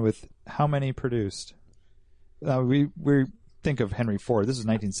Japan with how many produced? We think of Henry Ford. This is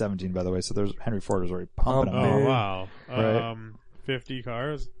 1917, by the way, so there's Henry Ford was already pumping them. Oh, wow. Right. 50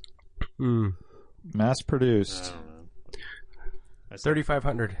 cars? Mass-produced.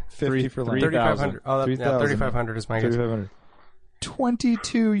 3,500. 50 for Lane. 3,500. Oh, yeah, 3,000. 3,500 is my guess. 3,500.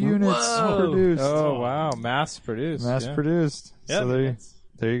 22 units Whoa. produced. Oh wow, mass produced. Mass-produced. Yeah. So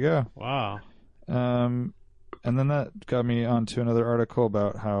there you go. Wow. And then that got me onto another article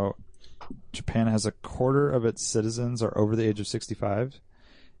about how Japan has a quarter of its citizens are over the age of 65,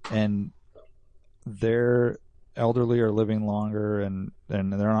 and their elderly are living longer, and they're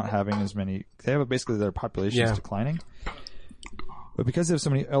not having as many. They have basically their population is declining, but because they have so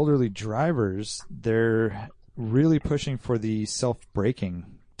many elderly drivers, they're really pushing for the self-braking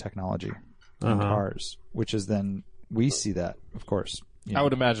technology in cars, which is then we see that, of course. You I know.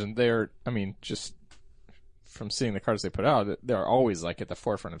 would imagine just from seeing the cars they put out, they're always like at the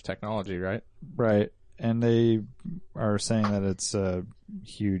forefront of technology, right? Right. And they are saying that it's a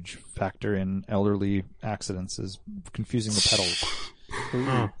huge factor in elderly accidents is confusing the pedals.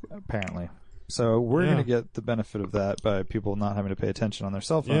 apparently. So we're going to get the benefit of that by people not having to pay attention on their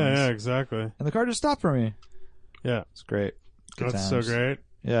cell phones. Yeah, exactly. And the car just stopped for me. Yeah. It's great. Good That's times. so great.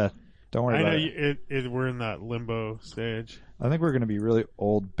 Yeah. Don't worry I about know it. we're in that limbo stage. I think we're going to be really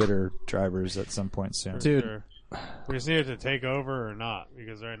old, bitter drivers at some point soon. Dude. Sure. We just need it to take over or not,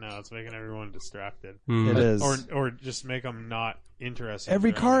 because right now it's making everyone distracted. It is. Or just make them not interested. Every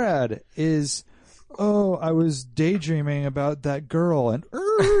in car driving. ad is, oh, I was daydreaming about that girl, and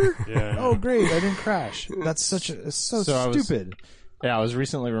Yeah. oh, great, I didn't crash. That's so I was- stupid. Yeah, I was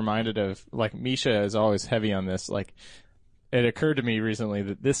recently reminded of, like, Misha is always heavy on this. Like, it occurred to me recently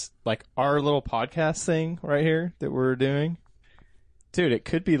that this, like, our little podcast thing right here that we're doing, dude, it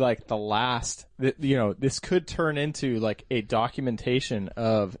could be like the last, this could turn into like a documentation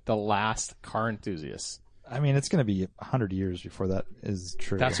of the last car enthusiasts. I mean, it's going to be 100 years before that is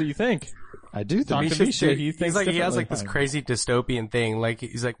true. That's what you think. I do think. Talk to Misha's Misha, dude, he thinks he has like differently. this crazy dystopian thing. Like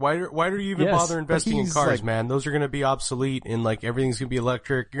he's like, why do you even Yes, bother but investing in he's cars, like- man? Those are going to be obsolete, and like everything's going to be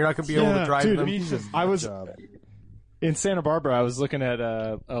electric. You're not going to be able to drive dude, them. I was Job. in Santa Barbara. I was looking at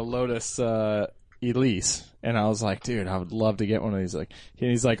a Lotus Elise, and I was like, dude, I would love to get one of these. Like, and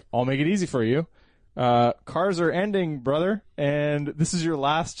he's like, I'll make it easy for you. Cars are ending, brother, and this is your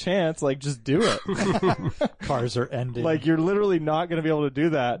last chance. Like, just do it. Cars are ending. Like, you're literally not going to be able to do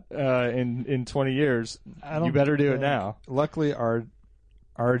that in 20 years. You better do it now. Luckily,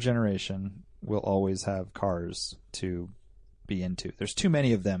 our generation will always have cars to be into. There's too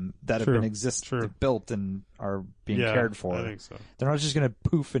many of them that have been built and are being cared for. I think so. They're not just going to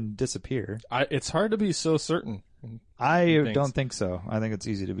poof and disappear. It's hard to be so certain. I things. don't think so. I think it's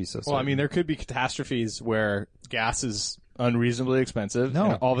easy to be so certain. Well, I mean, there could be catastrophes where gas is unreasonably expensive. No.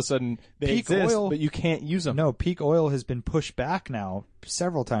 And all of a sudden they Peak exist, oil- but you can't use them. No, peak oil has been pushed back now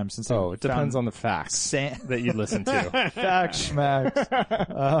several times since. Oh, it depends on the facts sand. that you listen to. Fact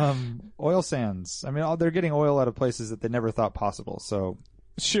schmacks. Oil sands. I mean, they're getting oil out of places that they never thought possible. So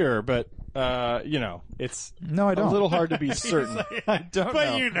Sure, but it's no, I a don't. little hard to be certain. I don't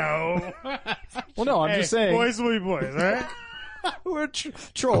But know. you know. Well, no, I'm Hey, just saying. boys will be boys, right? We're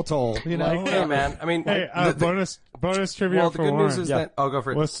troll toll. You know. Like, Hey, man. I mean, Hey, bonus trivia well, the for good Warren. news is that I'll go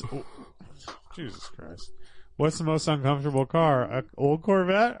for it. What's Jesus Christ? What's the most uncomfortable car? An old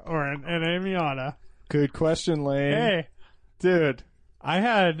Corvette or an Miata? Good question, Lane. Hey, dude,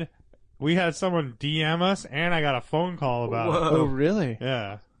 we had someone DM us, and I got a phone call about it. Oh, really?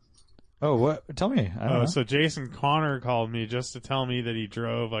 Yeah. Oh, what? Tell me. I don't know. So Jason Connor called me just to tell me that he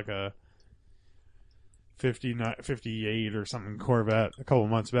drove like a 58 or something Corvette a couple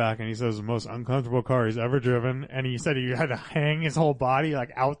months back, and he says the most uncomfortable car he's ever driven, and he said he had to hang his whole body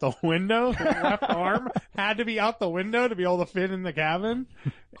like out the window. His left arm had to be out the window to be able to fit in the cabin.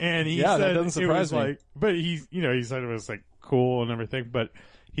 And he Yeah, that said doesn't it was surprise me. like, but he said it was like cool and everything, but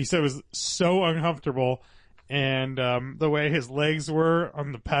he said it was so uncomfortable. And the way his legs were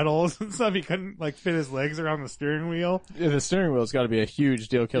on the pedals and stuff, he couldn't like fit his legs around the steering wheel. Yeah, the steering wheel's got to be a huge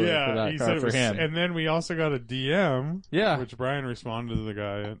deal killer for that he car said it for was. him. And then we also got a DM, Yeah. which Brian responded to the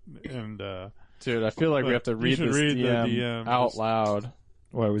guy, and Dude, I feel like we but have to you read should this read the DM, DM. out loud.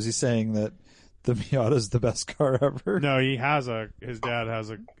 Why was he saying that the Miata's the best car ever? no, his dad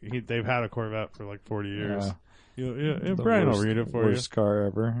has they've had a Corvette for like 40 years. Yeah. Yeah, The Brian worst, will read it for worst car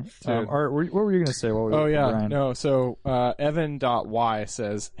ever. Dude. Art, what were you going to say? Oh, yeah. Brian? No, so Evan.y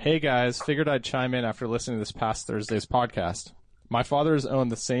says, hey, guys, figured I'd chime in after listening to this past Thursday's podcast. My father has owned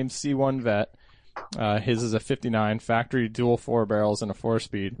the same C1 Vet. His is a 59, factory dual 4 barrels and a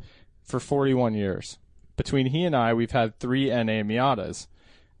 4-speed for 41 years. Between he and I, we've had 3 NA Miatas.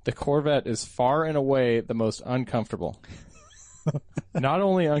 The Corvette is far and away the most uncomfortable. Not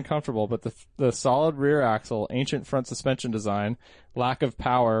only uncomfortable, but the solid rear axle, ancient front suspension design, lack of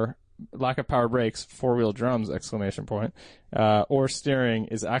power brakes, 4-wheel drums, ! Or steering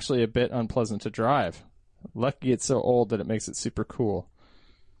is actually a bit unpleasant to drive. Lucky it's so old that it makes it super cool.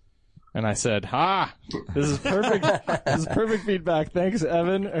 And I said, "Ha! This is perfect. This is perfect feedback. Thanks,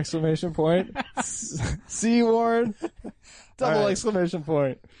 Evan! ! See, Warren! Double All right. exclamation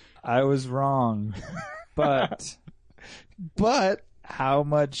point. I was wrong. But how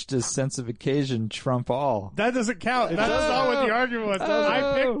much does sense of occasion trump all? That doesn't count. That's not what the argument was.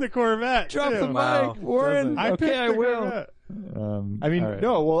 I picked the Corvette. Drop too. the mic, Warren. I picked I the will. Corvette. I mean, all right.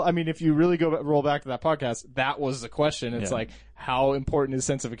 no. Well, I mean, if you really roll back to that podcast, that was the question. It's Yeah. like, how important is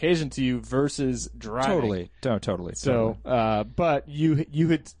sense of occasion to you versus driving? Totally. So, but you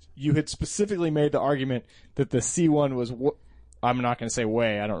had specifically made the argument that the C1 was. I'm not going to say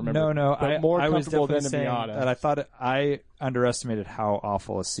way. I don't remember. No. But more I was comfortable definitely than a saying Miata. that I thought I underestimated how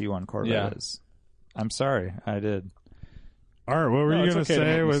awful a C1 Corvette Yeah. is. I'm sorry, I did. Art, what were No, you it's going to okay to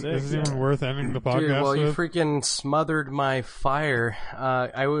say? make Was mistakes, this even yeah. worth ending the podcast Dude, well, you with? freaking smothered my fire.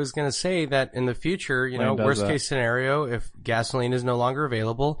 I was gonna say that in the future, Lane does worst that. case scenario, if gasoline is no longer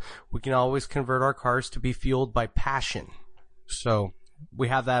available, we can always convert our cars to be fueled by passion. So we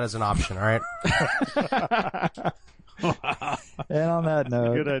have that as an option, all right? And on that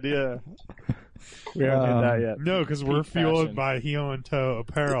note, Good idea. We haven't hit that yet. No, because we're Peak fueled passion. by Heel and Toe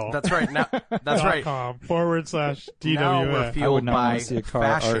Apparel. That's right. Now, that's right. .com/DWA. Now we're I would fueled not want by to see a car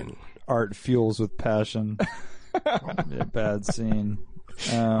fashion. art fuels with passion. Yeah, bad scene.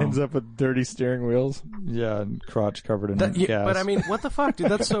 Ends up with dirty steering wheels. Yeah, and crotch covered in Yeah, gas. but I mean, what the fuck, dude?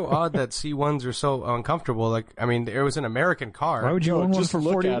 That's so odd that C1s are so uncomfortable. Like, I mean, it was an American car. why would you No, own one just for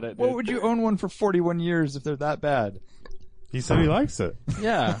look 40? at it, What dude. would you own one for 41 years if they're that bad? He said he likes it.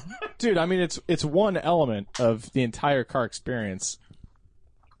 Yeah. Dude, I mean, it's one element of the entire car experience.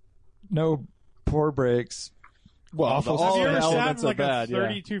 No poor brakes. Well, Awful all Have you the ever sat elements in are like bad, a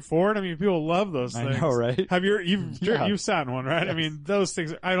 32 Ford? I mean, people love those I things. know, right? Have you've Yeah. you've sat in one, right? I mean, those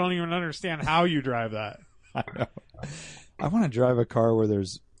things. I don't even understand how you drive that. I know. I want to drive a car where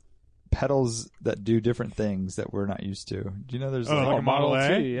there's pedals that do different things that we're not used to. Do you know there's Oh, like a Model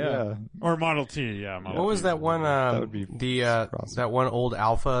A? T, yeah. Or Model T, yeah. Model What was T. that one? would be awesome. That one old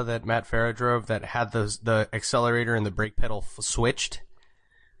Alpha that Matt Farah drove that had the accelerator and the brake pedal switched.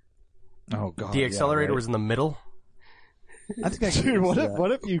 Oh god. The accelerator was in the middle. I think I could Dude, use that.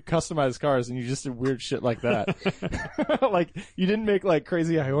 what if you customize cars and you just did weird shit like that? Like, you didn't make like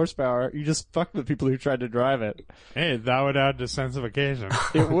crazy high horsepower. You just fucked with people who tried to drive it. Hey, that would add to sense of occasion.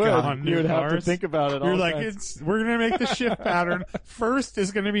 It would. On You new would have to cars. think about it all You're the like, time. we're gonna make the shift pattern. First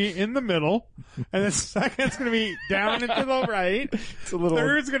is gonna be in the middle, and then second is gonna be down and to the right. It's a little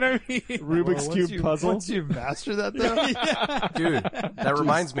Third's gonna be Rubik's Cube puzzle. Once you master that, though, Dude, that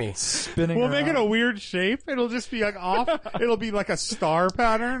reminds me. spinning. We'll make it a around. weird shape. It'll just be like off. It'll be like a star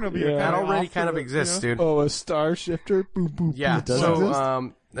pattern. It'll be Yeah. That already off kind to of the, exists, dude. Oh, a star shifter? Boom, boom. Yeah. It does So,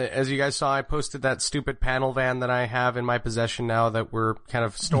 exist? as you guys saw, I posted that stupid panel van that I have in my possession now that we're kind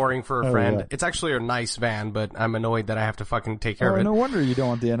of storing for a friend. yeah. It's actually a nice van, but I'm annoyed that I have to fucking take care Oh, of it. no wonder you don't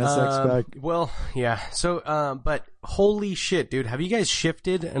want the NSX back. Well, yeah. So, but holy shit, dude. Have you guys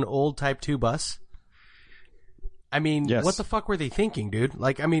shifted an old Type 2 bus? I mean, Yes. what the fuck were they thinking, dude?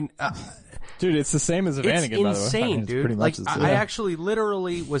 Like, I mean, Dude, it's the same as a it's Vanagon, by the way. insane, It's dude. pretty Like, much the same. I actually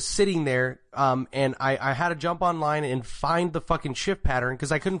literally was sitting there, and I had to jump online and find the fucking shift pattern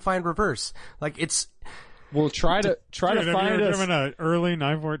because I couldn't find reverse. Like, it's, Well, try to Dude, have you find ever a driven an early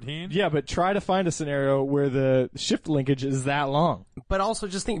 914? yeah, but try to find a scenario where the shift linkage is that long. but also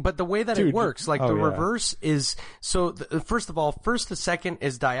just think, but the way that Dude, it works, like oh, the yeah. reverse is, so first of all, first to second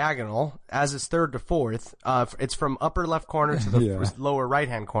is diagonal, as is third to fourth. It's from upper left corner to the Yeah. lower right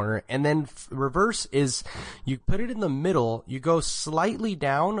hand corner. And then reverse is, you put it in the middle, you go slightly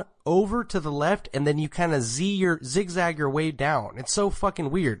down, over to the left, and then you kind of zigzag your way down. It's so fucking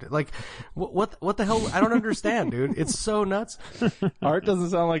weird. Like, what the hell? I don't understand, dude. It's so nuts. Art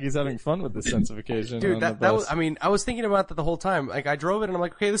doesn't sound like he's having fun with this sense of occasion. Dude, on that the was, bus. I mean, I was thinking about that the whole time. Like, I drove it and I'm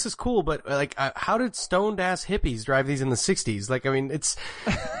like, okay, this is cool, but like, how did stoned ass hippies drive these in the 60s? Like, I mean, it's,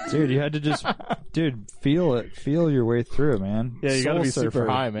 Dude, you had to just, feel it, feel your way through it, man. Yeah, you gotta Soul be super surfer.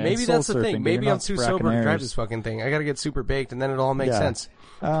 high, man. maybe soul that's the surfing, thing. but Maybe you're I'm not too sober to drive brackenaires. this fucking thing. I gotta get super baked and then it all makes Yeah. sense.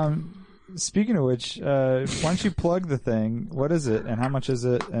 Speaking of which, why don't you plug the thing? What is it, and how much is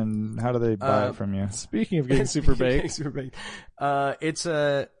it, and how do they buy it from you? Speaking of getting super baked, Super baked. It's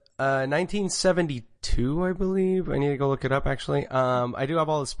a 1972, I believe. I need to go look it up, actually. I do have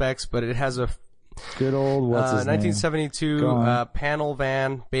all the specs, but it has a Good old what's his name? 1972 Go on. panel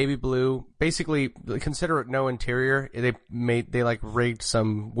van, baby blue. Basically, consider it no interior. They like rigged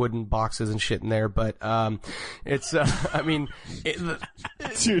some wooden boxes and shit in there, but it's I mean,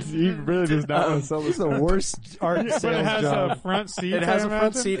 dude, he really does not want to sell This this. is the worst art But it sales has job. a front seat. it has I a front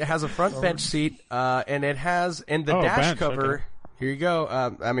imagine? seat. It has a front bench seat, and it has the Oh, dash bench, cover. okay. Here you go.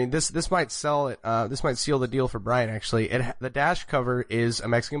 I mean, this might sell it. This might seal the deal for Brian. Actually, the dash cover is a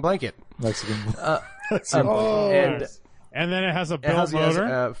Mexican blanket. Mexican. And And then it has a it built has motor.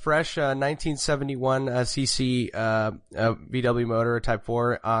 a fresh 1971 cc VW motor, Type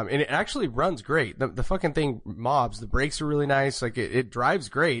 4, and it actually runs great. The fucking thing mobs. The brakes are really nice. Like it drives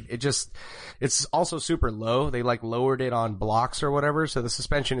great. It's also super low. They like lowered it on blocks or whatever, so the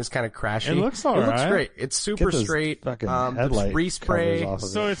suspension is kind of crashy. It looks It looks alright. great. It's super Get those straight. fucking The headlight respray. covers off of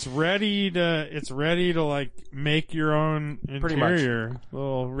So it. it's ready to like make your own Pretty much. interior,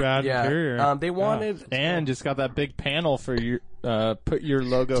 little rad interior. They wanted. And just got that big panel for put your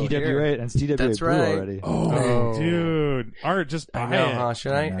logo here. TWA and it's TWA That's Blue right. already. Oh, dude. Art, just buy I know, it. huh?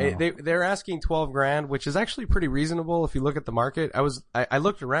 Should I I? know. They're asking $12,000, which is actually pretty reasonable if you look at the market. I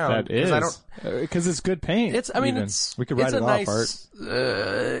looked around That is I don't. because it's good paint. Even. We could write it's it a off, nice,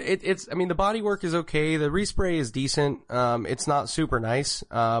 it's. I mean, the bodywork is okay. The respray is decent. It's not super nice,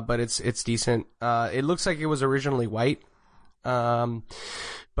 but it's decent. It looks like it was originally white.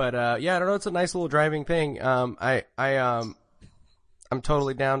 But yeah, I don't know. It's a nice little driving thing. I'm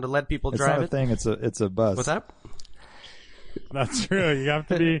totally down to let people It's drive not a it. thing. It's a bus. What's that? That's true. You have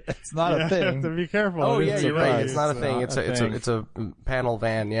to be. It's not you a thing. have to be careful. Oh It yeah, is you're a right. bus. It's not a thing. It's a panel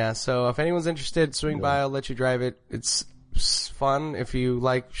van. Yeah. So if anyone's interested, swing by. I'll let you drive it. It's fun if you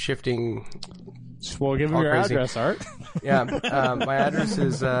like shifting. Well, give me All your crazy. address, Art. Yeah. My address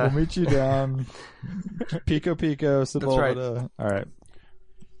is. We'll meet you down Pico Sepulveda. All right.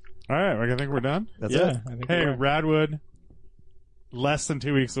 All right, I think we're done. That's Yeah, it. I think Hey, we are. Radwood, less than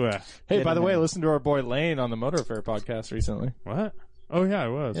 2 weeks away. Hey, Get by in the way, there. listen to our boy Lane on the Motor Affair podcast recently. What? Oh, yeah, I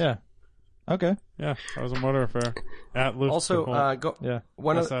was. Yeah, Okay. Yeah, I was a motor affair at Luft. also yeah.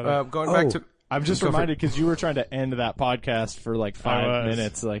 one I of saw that. going back to. I'm just Go for reminded because you were trying to end that podcast for like 5 was.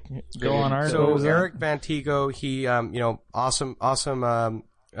 minutes. Like, Go on, Art. What So was that? Eric Vantigo, he, awesome,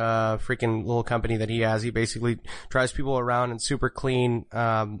 freaking little company that he has. He basically drives people around in super clean,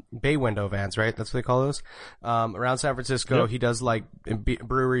 bay window vans, right? That's what they call those. Around San Francisco, Yep. he does like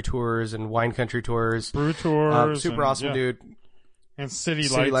brewery tours and wine country tours. Brew tours. Super and, awesome yeah, dude. And city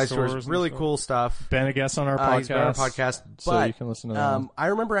City lights lights tours. and Really stuff. cool stuff. been a guest on our podcast. He's been on our podcast, so but you can listen to that. I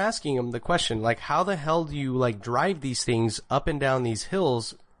remember asking him the question, like, how the hell do you like drive these things up and down these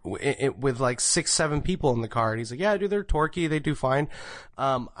hills with like 6-7 people in the car? And he's like, yeah, dude, they're torquey, they do fine.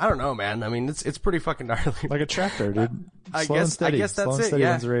 I don't know, man. I mean, it's pretty fucking gnarly. Like a tractor, dude. I Slow and guess steady. that's Slow and it. steady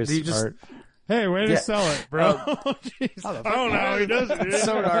Yeah, wins the race. You just Art. Hey, way to Yeah. sell it, bro. Jeez. I don't know how he does it, dude.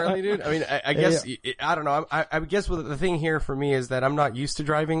 so gnarly, dude. I mean, I guess I don't know. I guess what the thing here for me is that I'm not used to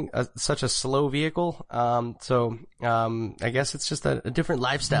driving such a slow vehicle. So I guess it's just a different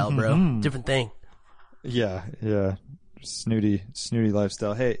lifestyle, bro. Different thing. Yeah. Snooty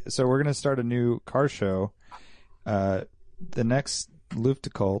lifestyle. Hey, so we're gonna start a new car show. The next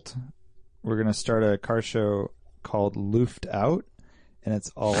Luftcult, we're gonna start a car show called Luft Out, and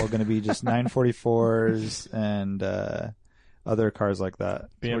it's all going to be just 944s and other cars like that. What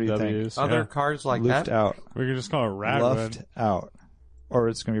do you think? BMWs. Other cars like Luft that. Out, We could just call it Radwood. Luft Out, or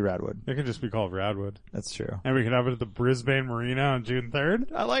it's going to be Radwood. It could just be called Radwood. That's true. And we could have it at the Brisbane Marina on June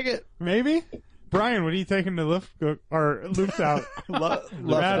 3rd. I like it. Maybe? Brian, what are you taking to Luft out?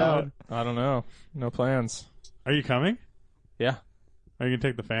 Radwood. I don't know. No plans. Are you coming? Yeah. Are you going to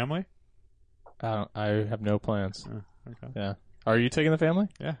take the family? I have no plans. Okay. Yeah. Are you taking the family?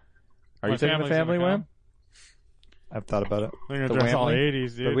 Yeah. Are My you taking the family's family, gonna Wham? I've thought about it, They're going The to dress all Whamley?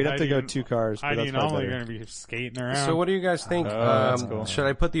 80s, dude. but we'd have to Heidi go and- 2 cars. But Heidi that's and probably Ollie are better. going to be skating around. So what do you guys think? that's cool. Should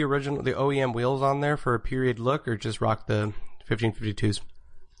I put the OEM wheels on there for a period look, or just rock the 1552s?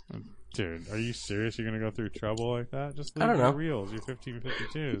 Dude, are you serious? You're going to go through trouble like that? Just leave I don't your know. wheels, your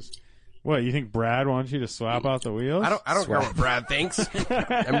 1552s. What, you think Brad wants you to swap out the wheels? I don't care what Brad thinks.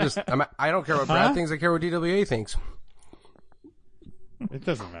 I don't care what Brad thinks. I care what DWA thinks. It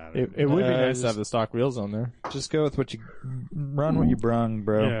doesn't matter. It would be nice just- to have the stock wheels on there. Just go with what you run, what you brung,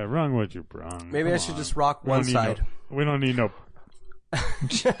 bro. Yeah, wrong what you brung. Maybe Come I should on. just rock We one don't need side. we don't need no. Oh,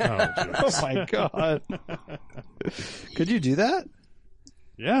 jeez. Oh my god! Could you do that?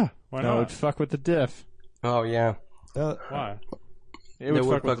 Yeah, why No, it would not? fuck with the diff. Oh yeah. Why? It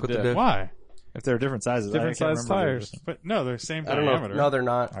would fuck with the diff. Why? If they're different sizes, Different I can't size remember tires. But no, they're same I don't know. diameter. No, they're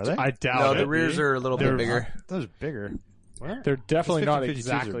not. Are they? I doubt No, it. the rears are a little bit They're- bigger. Those are bigger. What? They're definitely not 50-52s are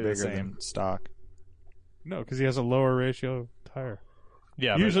exactly the bigger same. than stock. No, because he has a lower ratio tire.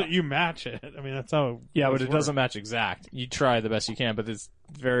 Yeah, Usually you match it. I mean, that's how. yeah, but those it work. doesn't match exact. You try the best you can, but there's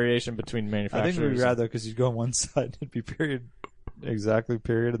variation between I manufacturers. think we'd rather because you'd go on one side, it'd be period, exactly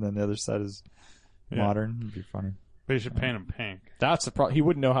period, and then the other side is Yeah. modern. It'd be funny. But you should paint them pink. That's the problem. He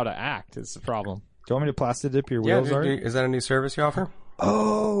wouldn't know how to act. Is the problem. Do you want me to plastic dip your Yeah, wheels, Art? is that a new service you offer?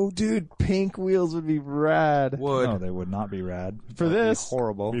 Oh, dude, pink wheels would be rad. Would. No, they would not be rad. For That'd be this?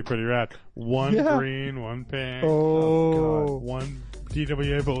 horrible. Be pretty rad. One Yeah. green, one pink. Oh, One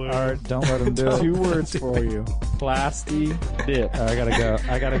DWA blue. Art, don't let them do it. 2 words for you: plasty dip. I gotta go.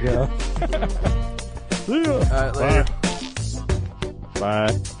 I gotta go. Later.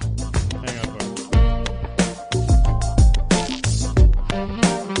 Bye. Hang on, bud.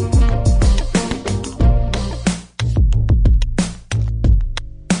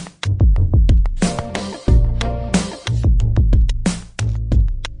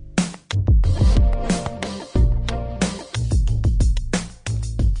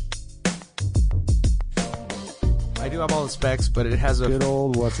 I do have all the specs, but it has a Good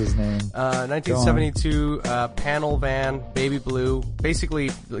old, what's his name? 1972 panel van, baby blue. Basically,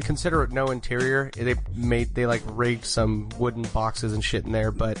 consider it no interior. They like rigged some wooden boxes and shit in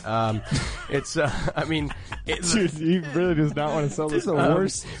there, but it's I mean, it's Dude, he really does not want to sell this. This is the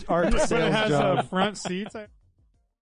worst art But it sales has job. front seats.